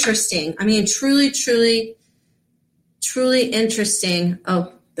 So interesting. I mean, truly, truly, truly interesting.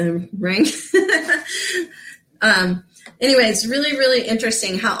 Oh, the ring. Anyway, it's really, really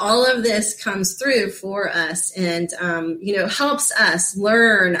interesting how all of this comes through for us and, helps us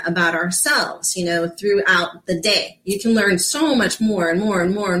learn about ourselves, throughout the day. You can learn so much more and more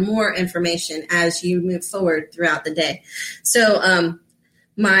and more and more information as you move forward throughout the day. So, I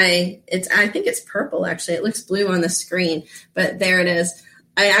think it's purple, actually. It looks blue on the screen, but there it is.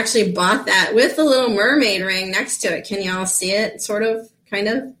 I actually bought that with the Little Mermaid ring next to it. Can y'all see it? Sort of, kind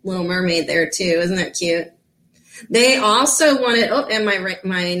of. Little Mermaid there, too. Isn't that cute? They also wanted, and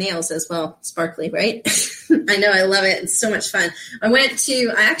my nails as well, sparkly, right? I know, I love it. It's so much fun. I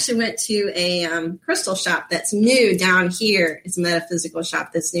actually went to a crystal shop that's new down here. It's a metaphysical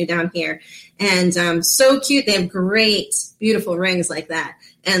shop that's new down here. And so cute. They have great, beautiful rings like that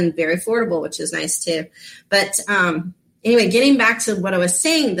and very affordable, which is nice too. But anyway, getting back to what I was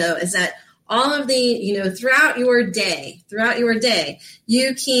saying, though, is that all of the, throughout your day,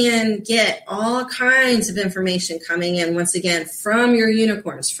 you can get all kinds of information coming in, once again, from your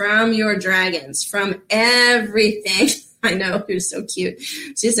unicorns, from your dragons, from everything. I know, who's so cute.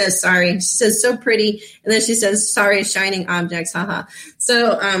 She says, sorry. She says, so pretty. And then she says, sorry, shining objects. Haha.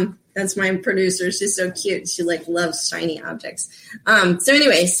 So that's my producer. She's so cute. She loves shiny objects. So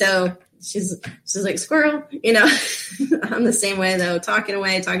anyway, she's like, squirrel, I'm the same way though, talking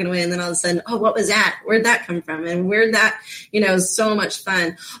away. And then all of a sudden, oh, what was that? Where'd that come from? And where'd that, so much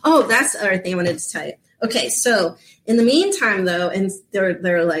fun. Oh, that's the other thing I wanted to tell you. Okay. So in the meantime though, and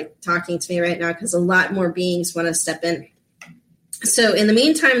they're like talking to me right now because a lot more beings want to step in. So in the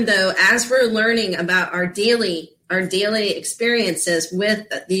meantime though, as we're learning about our daily experiences with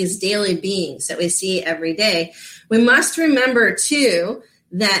these daily beings that we see every day, we must remember too,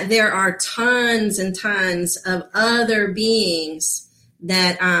 that there are tons and tons of other beings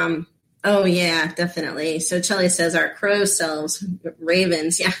that, oh yeah, definitely. So Chelly says our crow selves,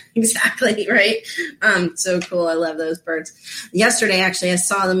 ravens. Yeah, exactly. Right. So cool. I love those birds. Yesterday, actually, I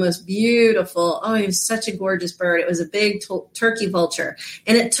saw the most beautiful. Oh, it was such a gorgeous bird. It was a big turkey vulture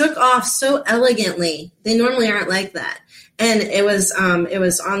and it took off so elegantly. They normally aren't like that. And it was on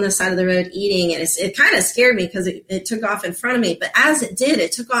the side of the road eating, and it kind of scared me because it took off in front of me. But as it did,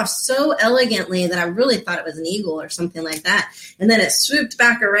 it took off so elegantly that I really thought it was an eagle or something like that. And then it swooped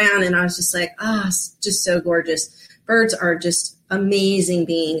back around, and I was just like, it's just so gorgeous. Birds are just amazing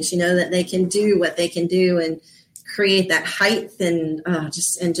beings, that they can do what they can do and create that height and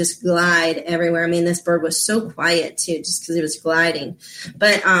just glide everywhere. I mean, this bird was so quiet too, just because it was gliding.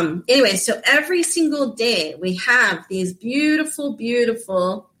 But anyway, so every single day we have these beautiful,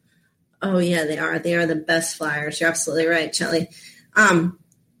 beautiful. Oh yeah, they are the best flyers. You're absolutely right, Chelly.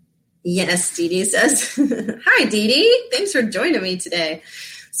 Yes, Dee Dee says, hi, Dee Dee. Thanks for joining me today.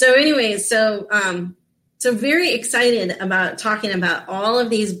 So anyway, so very excited about talking about all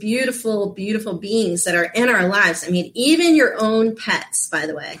of these beautiful, beautiful beings that are in our lives. I mean, even your own pets, by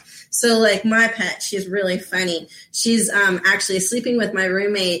the way. So like my pet, she's really funny. She's actually sleeping with my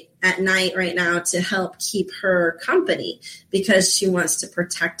roommate at night right now to help keep her company because she wants to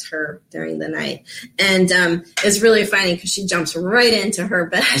protect her during the night. And it's really funny because she jumps right into her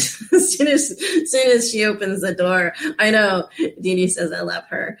bed as soon as she opens the door. I know, Dee Dee says I love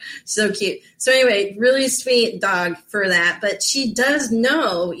her. So cute. So anyway, really sweet dog for that. But she does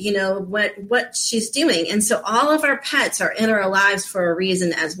know, what she's doing. And so all of our pets are in our lives for a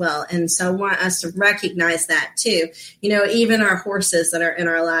reason as well. And so I want us to recognize that too. Even our horses that are in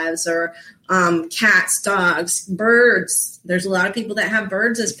our lives, or cats, dogs, birds. There's a lot of people that have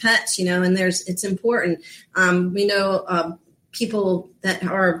birds as pets, and it's important. We know people that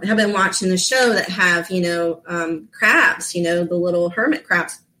have been watching the show that have, crabs, the little hermit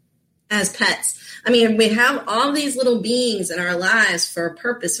crabs as pets. I mean, we have all these little beings in our lives for a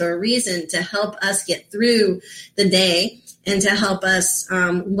purpose or a reason to help us get through the day and to help us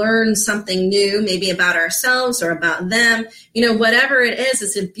learn something new, maybe about ourselves or about them. Whatever it is,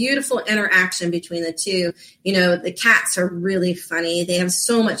 it's a beautiful interaction between the two. The cats are really funny. They have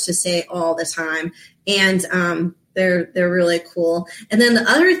so much to say all the time. And They're really cool. And then the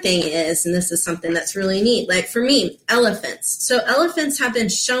other thing is, and this is something that's really neat, like for me, elephants. So elephants have been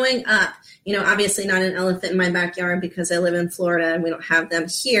showing up, obviously not an elephant in my backyard because I live in Florida and we don't have them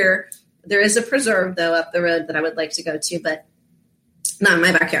here. There is a preserve, though, up the road that I would like to go to, but not in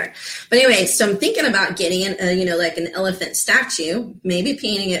my backyard. But anyway, so I'm thinking about getting like an elephant statue, maybe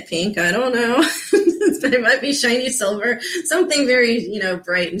painting it pink. I don't know. It might be shiny silver, something very,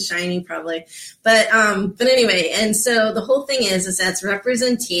 bright and shiny probably. But anyway, and so the whole thing is that's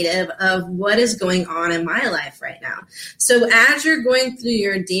representative of what is going on in my life right now. So as you're going through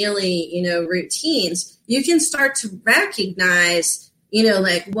your daily, routines, you can start to recognize,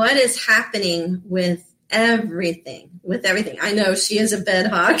 like what is happening with everything. I know she is a bed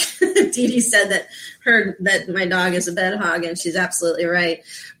hog. Dee Dee said that my dog is a bed hog, and she's absolutely right.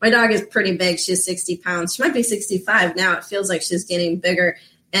 My dog is pretty big. She's 60 pounds. She might be 65 now. It feels like she's getting bigger.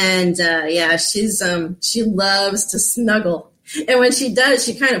 And she loves to snuggle. And when she does,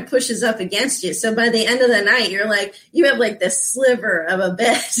 she kind of pushes up against you. So by the end of the night, you're like, you have like this sliver of a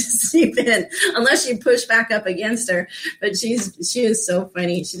bed to sleep in, unless you push back up against her. But she is so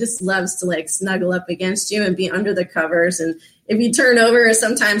funny. She just loves to like snuggle up against you and be under the covers. And if you turn over,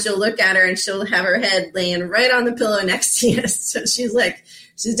 sometimes you'll look at her and she'll have her head laying right on the pillow next to you. So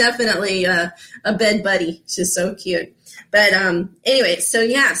she's definitely a bed buddy. She's so cute. But anyway,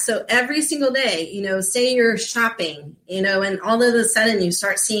 so every single day, say you're shopping, and all of a sudden you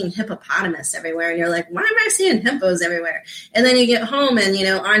start seeing hippopotamus everywhere, and you're like, why am I seeing hippos everywhere? And then you get home and,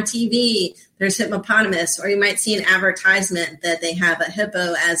 on TV, there's hippopotamus, or you might see an advertisement that they have a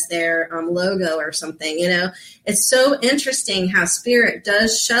hippo as their logo or something, It's so interesting how Spirit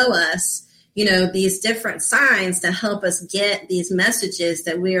does show us, these different signs to help us get these messages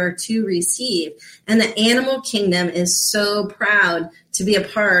that we are to receive. And the animal kingdom is so proud to be a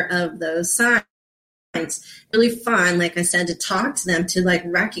part of those signs. Really fun, like I said, to talk to them, to like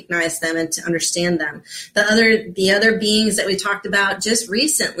recognize them and to understand them. The other beings that we talked about just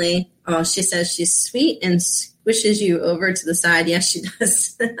recently, she says she's sweet and squishes you over to the side. Yes, she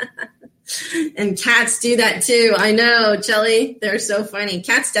does. And cats do that too. I know, Chelly, they're so funny.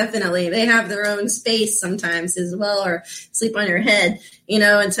 Cats definitely, they have their own space sometimes as well, or sleep on your head,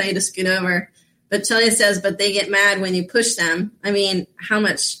 and tell you to scoot over. But Chelly says, but they get mad when you push them. I mean, how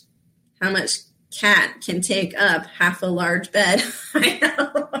much cat can take up half a large bed? I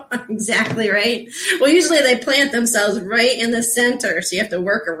know, exactly right. Well, usually they plant themselves right in the center, so you have to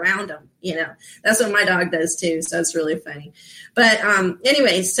work around them. That's what my dog does too. So it's really funny. But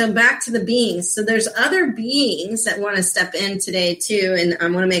anyway, so back to the beings. So there's other beings that want to step in today too, and I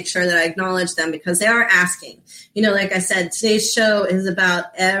want to make sure that I acknowledge them because they are asking. Like I said, today's show is about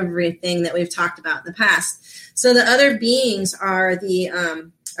everything that we've talked about in the past. So the other beings are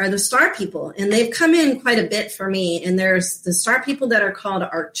the star people, and they've come in quite a bit for me. And there's the star people that are called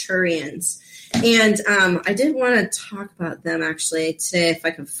Arcturians. And I did want to talk about them actually today if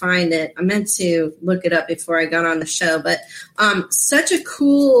I could find it. I meant to look it up before I got on the show, but such a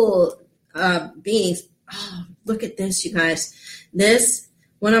cool being. Oh, look at this, you guys. This,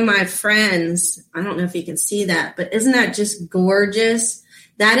 one of my friends, I don't know if you can see that, but isn't that just gorgeous?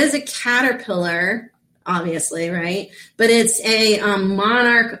 That is a caterpillar, obviously, right? But it's a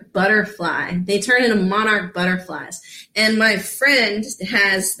monarch butterfly. They turn into monarch butterflies. And my friend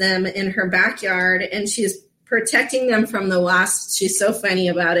has them in her backyard, and she's protecting them from the wasps. She's so funny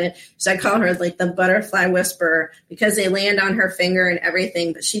about it. So I call her like the butterfly whisperer because they land on her finger and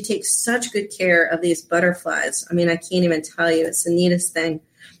everything. But she takes such good care of these butterflies. I mean, I can't even tell you. It's the neatest thing.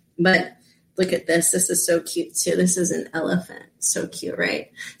 But look at this. This is so cute too. This is an elephant. So cute,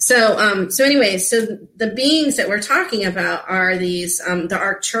 right? So anyway, so the beings that we're talking about are these, the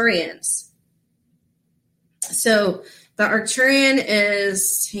Arcturians. So the Arcturian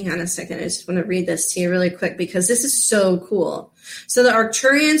is, hang on a second, I just want to read this to you really quick because this is so cool. So the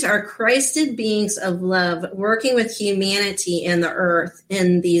Arcturians are Christed beings of love working with humanity and the earth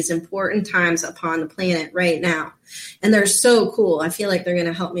in these important times upon the planet right now. And they're so cool. I feel like they're going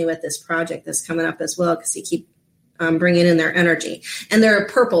to help me with this project that's coming up as well because they keep bringing in their energy. And they're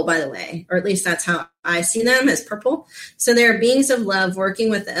purple, by the way, or at least that's how I see them, as purple. So they're beings of love working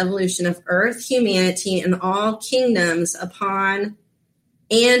with the evolution of earth, humanity, and all kingdoms upon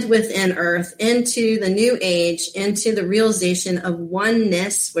and within earth into the new age, into the realization of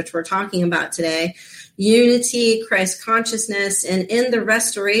oneness, which we're talking about today, unity, Christ consciousness, and in the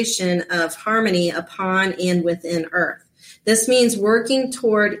restoration of harmony upon and within earth. This means working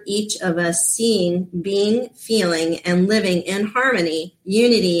toward each of us seeing, being, feeling, and living in harmony,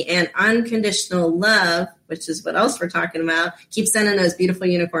 unity, and unconditional love, which is what else we're talking about. Keep sending those beautiful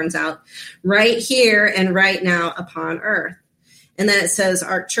unicorns out right here and right now upon Earth. And then it says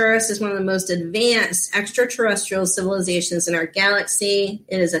Arcturus is one of the most advanced extraterrestrial civilizations in our galaxy.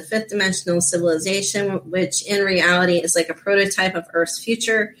 It is a fifth dimensional civilization, which in reality is like a prototype of Earth's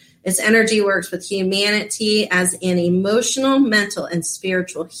future. Its energy works with humanity as an emotional, mental, and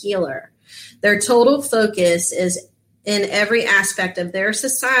spiritual healer. Their total focus is in every aspect of their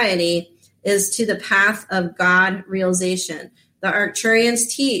society is to the path of God realization. The Arcturians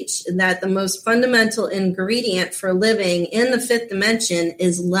teach that the most fundamental ingredient for living in the fifth dimension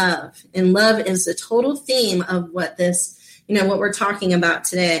is love. And love is the total theme of what we're talking about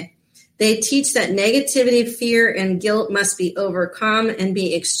today. They teach that negativity, fear, and guilt must be overcome and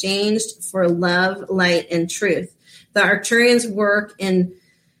be exchanged for love, light, and truth. The Arcturians work in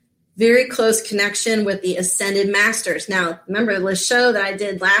very close connection with the Ascended Masters. Now, remember the show that I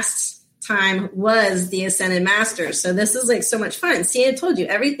did last time was the Ascended Masters. So this is like so much fun. See, I told you,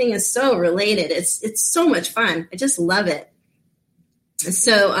 everything is so related. It's so much fun. I just love it.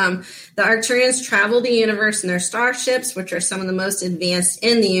 So the Arcturians travel the universe in their starships, which are some of the most advanced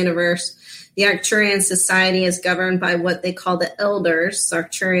in the universe. The Arcturian society is governed by what they call the Elders,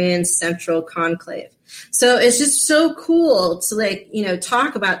 Arcturian Central Conclave. So it's just so cool to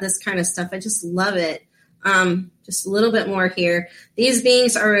talk about this kind of stuff. I just love it. Just a little bit more here. These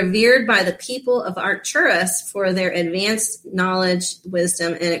beings are revered by the people of Arcturus for their advanced knowledge,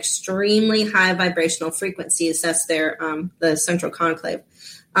 wisdom, and extremely high vibrational frequencies. That's their the central conclave.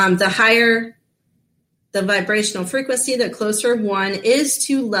 The higher the vibrational frequency, the closer one is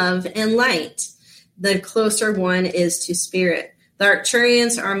to love and light. The closer one is to spirit. The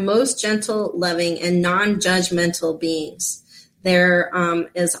Arcturians are most gentle, loving, and non-judgmental beings. There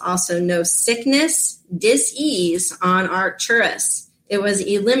is also no sickness, dis-ease on Arcturus. It was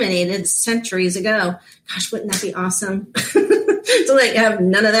eliminated centuries ago. Gosh, wouldn't that be awesome? To have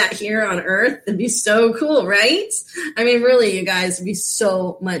none of that here on Earth. It'd be so cool, right? I mean, really, you guys, it'd be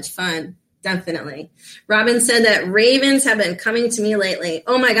so much fun. Definitely. Robin said that ravens have been coming to me lately.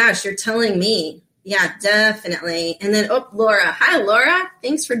 Oh my gosh, you're telling me. Yeah, definitely. And then, Laura. Hi, Laura.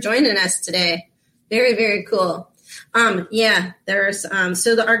 Thanks for joining us today. Very, very cool. There's,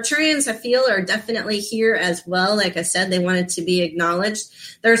 so the Arcturians, I feel, are definitely here as well. Like I said, they wanted to be acknowledged.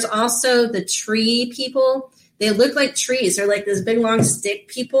 There's also the tree people. They look like trees. They're like this big, long stick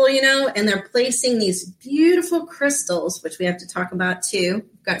people, and they're placing these beautiful crystals, which we have to talk about too.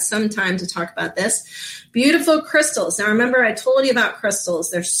 We've got some time to talk about this. Beautiful crystals. Now, remember, I told you about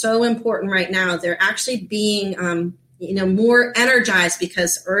crystals. They're so important right now. They're actually being, more energized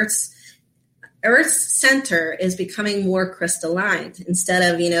because Earth's center is becoming more crystalline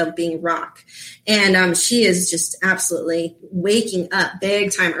instead of, being rock. And she is just absolutely waking up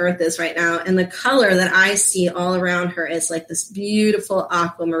big time. Earth is right now. And the color that I see all around her is like this beautiful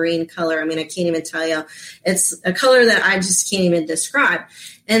aquamarine color. I mean, I can't even tell you. It's a color that I just can't even describe.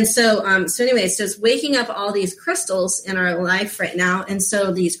 And so it's waking up all these crystals in our life right now. And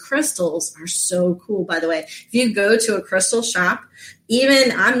so these crystals are so cool, by the way. If you go to a crystal shop,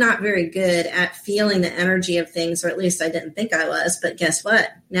 even I'm not very good at feeling the energy of things, or at least I didn't think I was. But guess what?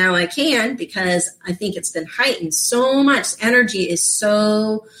 Now I can, because I think it's been heightened so much. Energy is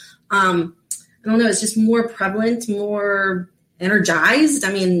so, it's just more prevalent, more energized.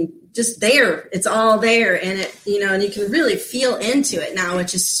 I mean, just there. It's all there. And and you can really feel into it now,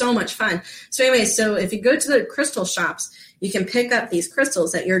 which is so much fun. So anyway, so if you go to the crystal shops, you can pick up these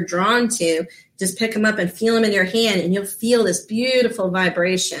crystals that you're drawn to. Just pick them up and feel them in your hand, and you'll feel this beautiful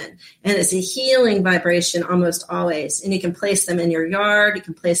vibration. And it's a healing vibration almost always. And you can place them in your yard. You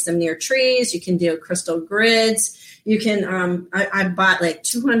can place them near trees. You can do crystal grids. You can, I bought like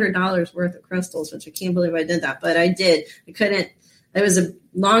 $200 worth of crystals, which I can't believe I did that, but I did. It was a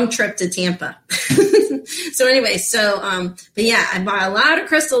long trip to Tampa. So anyway, but yeah, I bought a lot of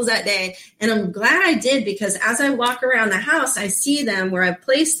crystals that day, and I'm glad I did, because as I walk around the house, I see them where I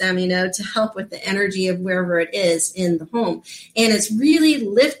place them, to help with the energy of wherever it is in the home. And it's really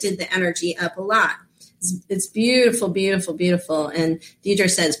lifted the energy up a lot. It's beautiful, beautiful, beautiful. And Deidre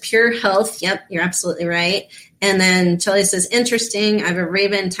says, pure health. Yep, you're absolutely right. And then Shelly says, interesting. I have a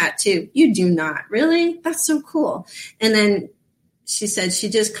raven tattoo. You do not. Really? That's so cool. And then she said she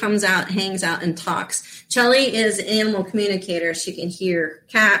just comes out, hangs out, and talks. Shelly is an animal communicator. She can hear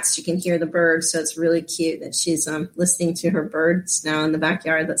cats. She can hear the birds. So it's really cute that she's listening to her birds now in the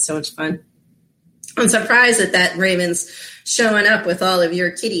backyard. That's so much fun. I'm surprised that Raven's showing up with all of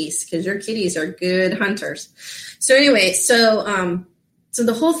your kitties, because your kitties are good hunters. So anyway, so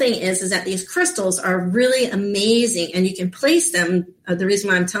the whole thing is that these crystals are really amazing, and you can place them. The reason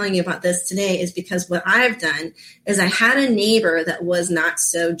why I'm telling you about this today is because what I've done is I had a neighbor that was not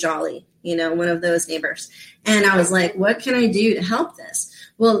so jolly, one of those neighbors. And I was like, what can I do to help this?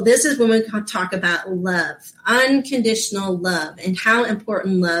 Well, this is when we talk about love, unconditional love, and how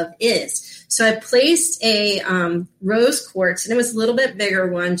important love is. So I placed a rose quartz, and it was a little bit bigger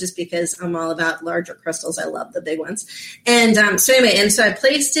one just because I'm all about larger crystals. I love the big ones. And so I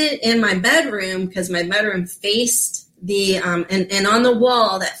placed it in my bedroom because my bedroom faced the and on the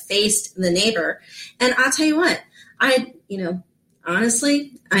wall that faced the neighbor. And I'll tell you what,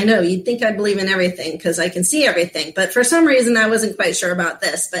 honestly, I know you'd think I believe in everything because I can see everything, but for some reason I wasn't quite sure about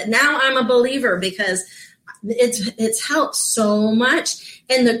this. But now I'm a believer because it's helped so much.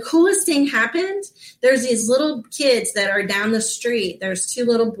 And the coolest thing happened. There's these little kids that are down the street. There's 2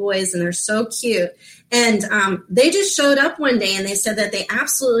 little boys, and they're so cute. And they just showed up one day, and they said that they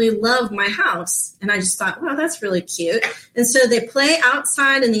absolutely love my house. And I just thought, wow, that's really cute. And so they play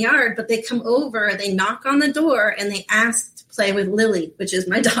outside in the yard, but they come over, they knock on the door, and they ask to play with Lily, which is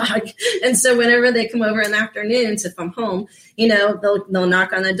my dog. And so whenever they come over in the afternoons, if I'm home, they'll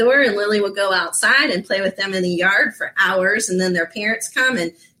knock on the door, and Lily will go outside and play with them in the yard for hours. And then their parents come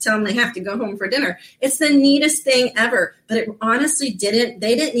and tell them they have to go home for dinner. It's the neatest thing ever. But it honestly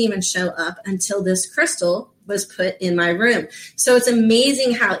they didn't even show up until this crystal was put in my room. So it's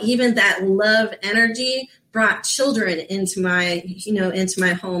amazing how even that love energy brought children into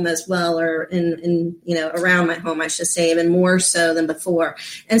my home as well, or in around my home, I should say, even more so than before.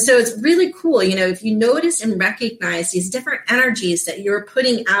 And so it's really cool, if you notice and recognize these different energies that you're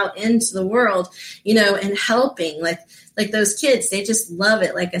putting out into the world, and helping, like those kids, they just love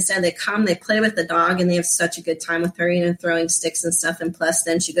it. Like I said, they come, they play with the dog, and they have such a good time with her, throwing sticks and stuff. And plus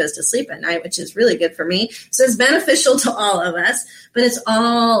then she goes to sleep at night, which is really good for me. So it's beneficial to all of us, but it's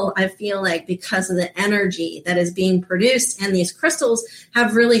all, I feel like, because of the energy that is being produced, and these crystals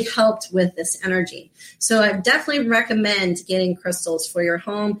have really helped with this energy. So I definitely recommend getting crystals for your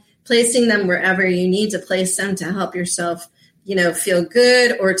home, placing them wherever you need to place them to help yourself feel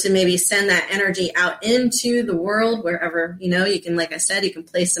good, or to maybe send that energy out into the world wherever, you can, like I said, you can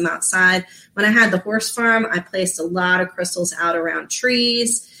place them outside. When I had the horse farm, I placed a lot of crystals out around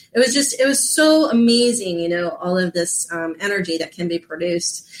trees. It was so amazing, all of this energy that can be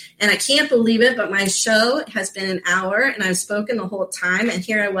produced. And I can't believe it, but my show has been an hour, and I've spoken the whole time. And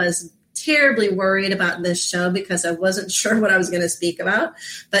here I was terribly worried about this show because I wasn't sure what I was going to speak about.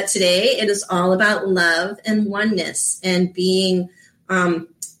 But today it is all about love and oneness, and being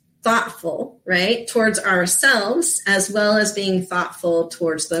thoughtful, right, towards ourselves, as well as being thoughtful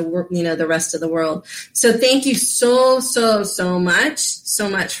towards the rest of the world. So thank you so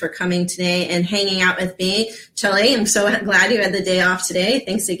much for coming today and hanging out with me. Chelly, I'm so glad you had the day off today.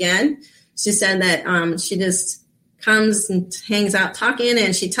 Thanks again. She said that she just comes and hangs out talking,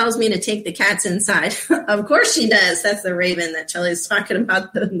 and she tells me to take the cats inside. Of course she does. That's the raven that Chelly's talking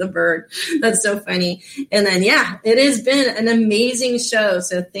about, the bird. That's so funny. And then, it has been an amazing show.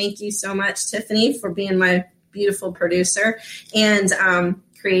 So thank you so much, Tiffany, for being my beautiful producer and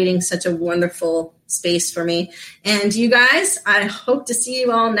creating such a wonderful space for me. And you guys, I hope to see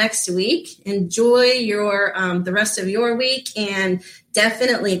you all next week. Enjoy your the rest of your week, and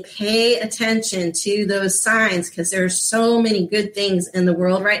definitely pay attention to those signs, because there's so many good things in the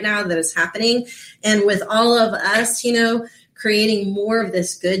world right now that is happening. And with all of us, creating more of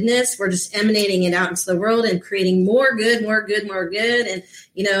this goodness, we're just emanating it out into the world and creating more good. And,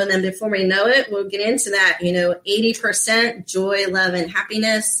 and then before we know it, we'll get into that, 80% joy, love, and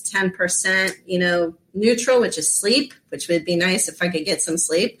happiness, 10%, neutral, which is sleep, which would be nice if I could get some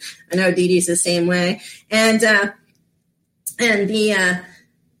sleep. I know Dee Dee's the same way. And the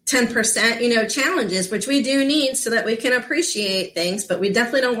 10%, challenges, which we do need so that we can appreciate things, but we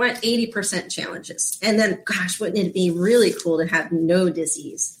definitely don't want 80% challenges. And then, gosh, wouldn't it be really cool to have no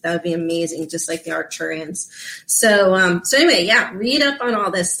disease? That would be amazing, just like the Arcturians. So anyway, read up on all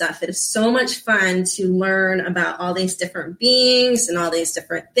this stuff. It is so much fun to learn about all these different beings and all these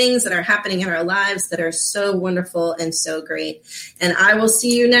different things that are happening in our lives that are so wonderful and so great. And I will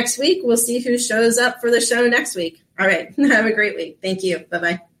see you next week. We'll see who shows up for the show next week. All right. Have a great week. Thank you.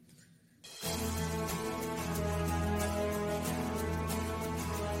 Bye-bye.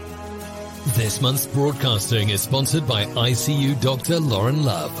 This month's broadcasting is sponsored by ICU Dr. Lauren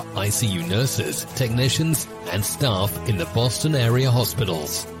Love, ICU nurses, technicians, and staff in the Boston area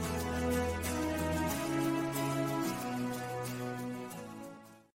hospitals.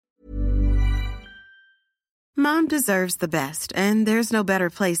 deserves the best, and there's no better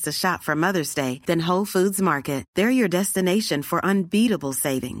place to shop for Mother's Day than Whole Foods Market. They're your destination for unbeatable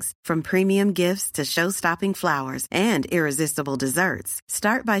savings, from premium gifts to show-stopping flowers and irresistible desserts.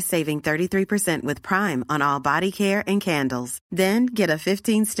 Start by saving 33% with Prime on all body care and candles. Then get a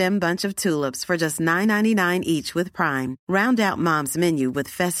 15-stem bunch of tulips for just $9.99 each with Prime. Round out Mom's menu with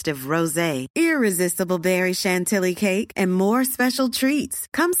festive rosé, irresistible berry chantilly cake, and more special treats.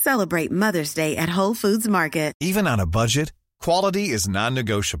 Come celebrate Mother's Day at Whole Foods Market. Even on a budget, quality is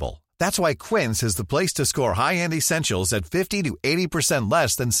non-negotiable. That's why Quince is the place to score high-end essentials at 50 to 80%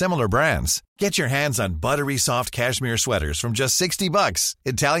 less than similar brands. Get your hands on buttery soft cashmere sweaters from just $60,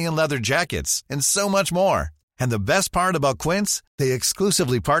 Italian leather jackets, and so much more. And the best part about Quince, they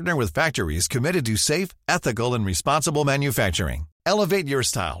exclusively partner with factories committed to safe, ethical, and responsible manufacturing. Elevate your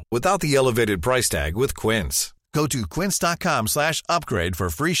style without the elevated price tag with Quince. Go to quince.com/upgrade for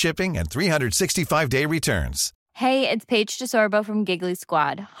free shipping and 365-day returns. Hey, it's Paige DeSorbo from Giggly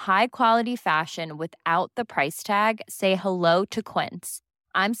Squad. High quality fashion without the price tag. Say hello to Quince.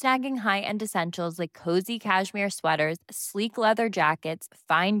 I'm snagging high-end essentials like cozy cashmere sweaters, sleek leather jackets,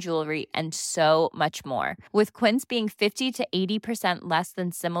 fine jewelry, and so much more. With Quince being 50 to 80% less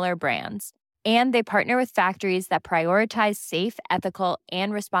than similar brands. And they partner with factories that prioritize safe, ethical,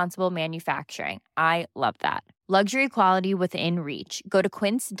 and responsible manufacturing. I love that. Luxury quality within reach. Go to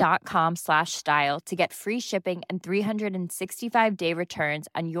quince.com/style to get free shipping and 365-day returns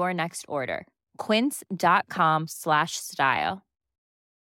on your next order. Quince.com/style.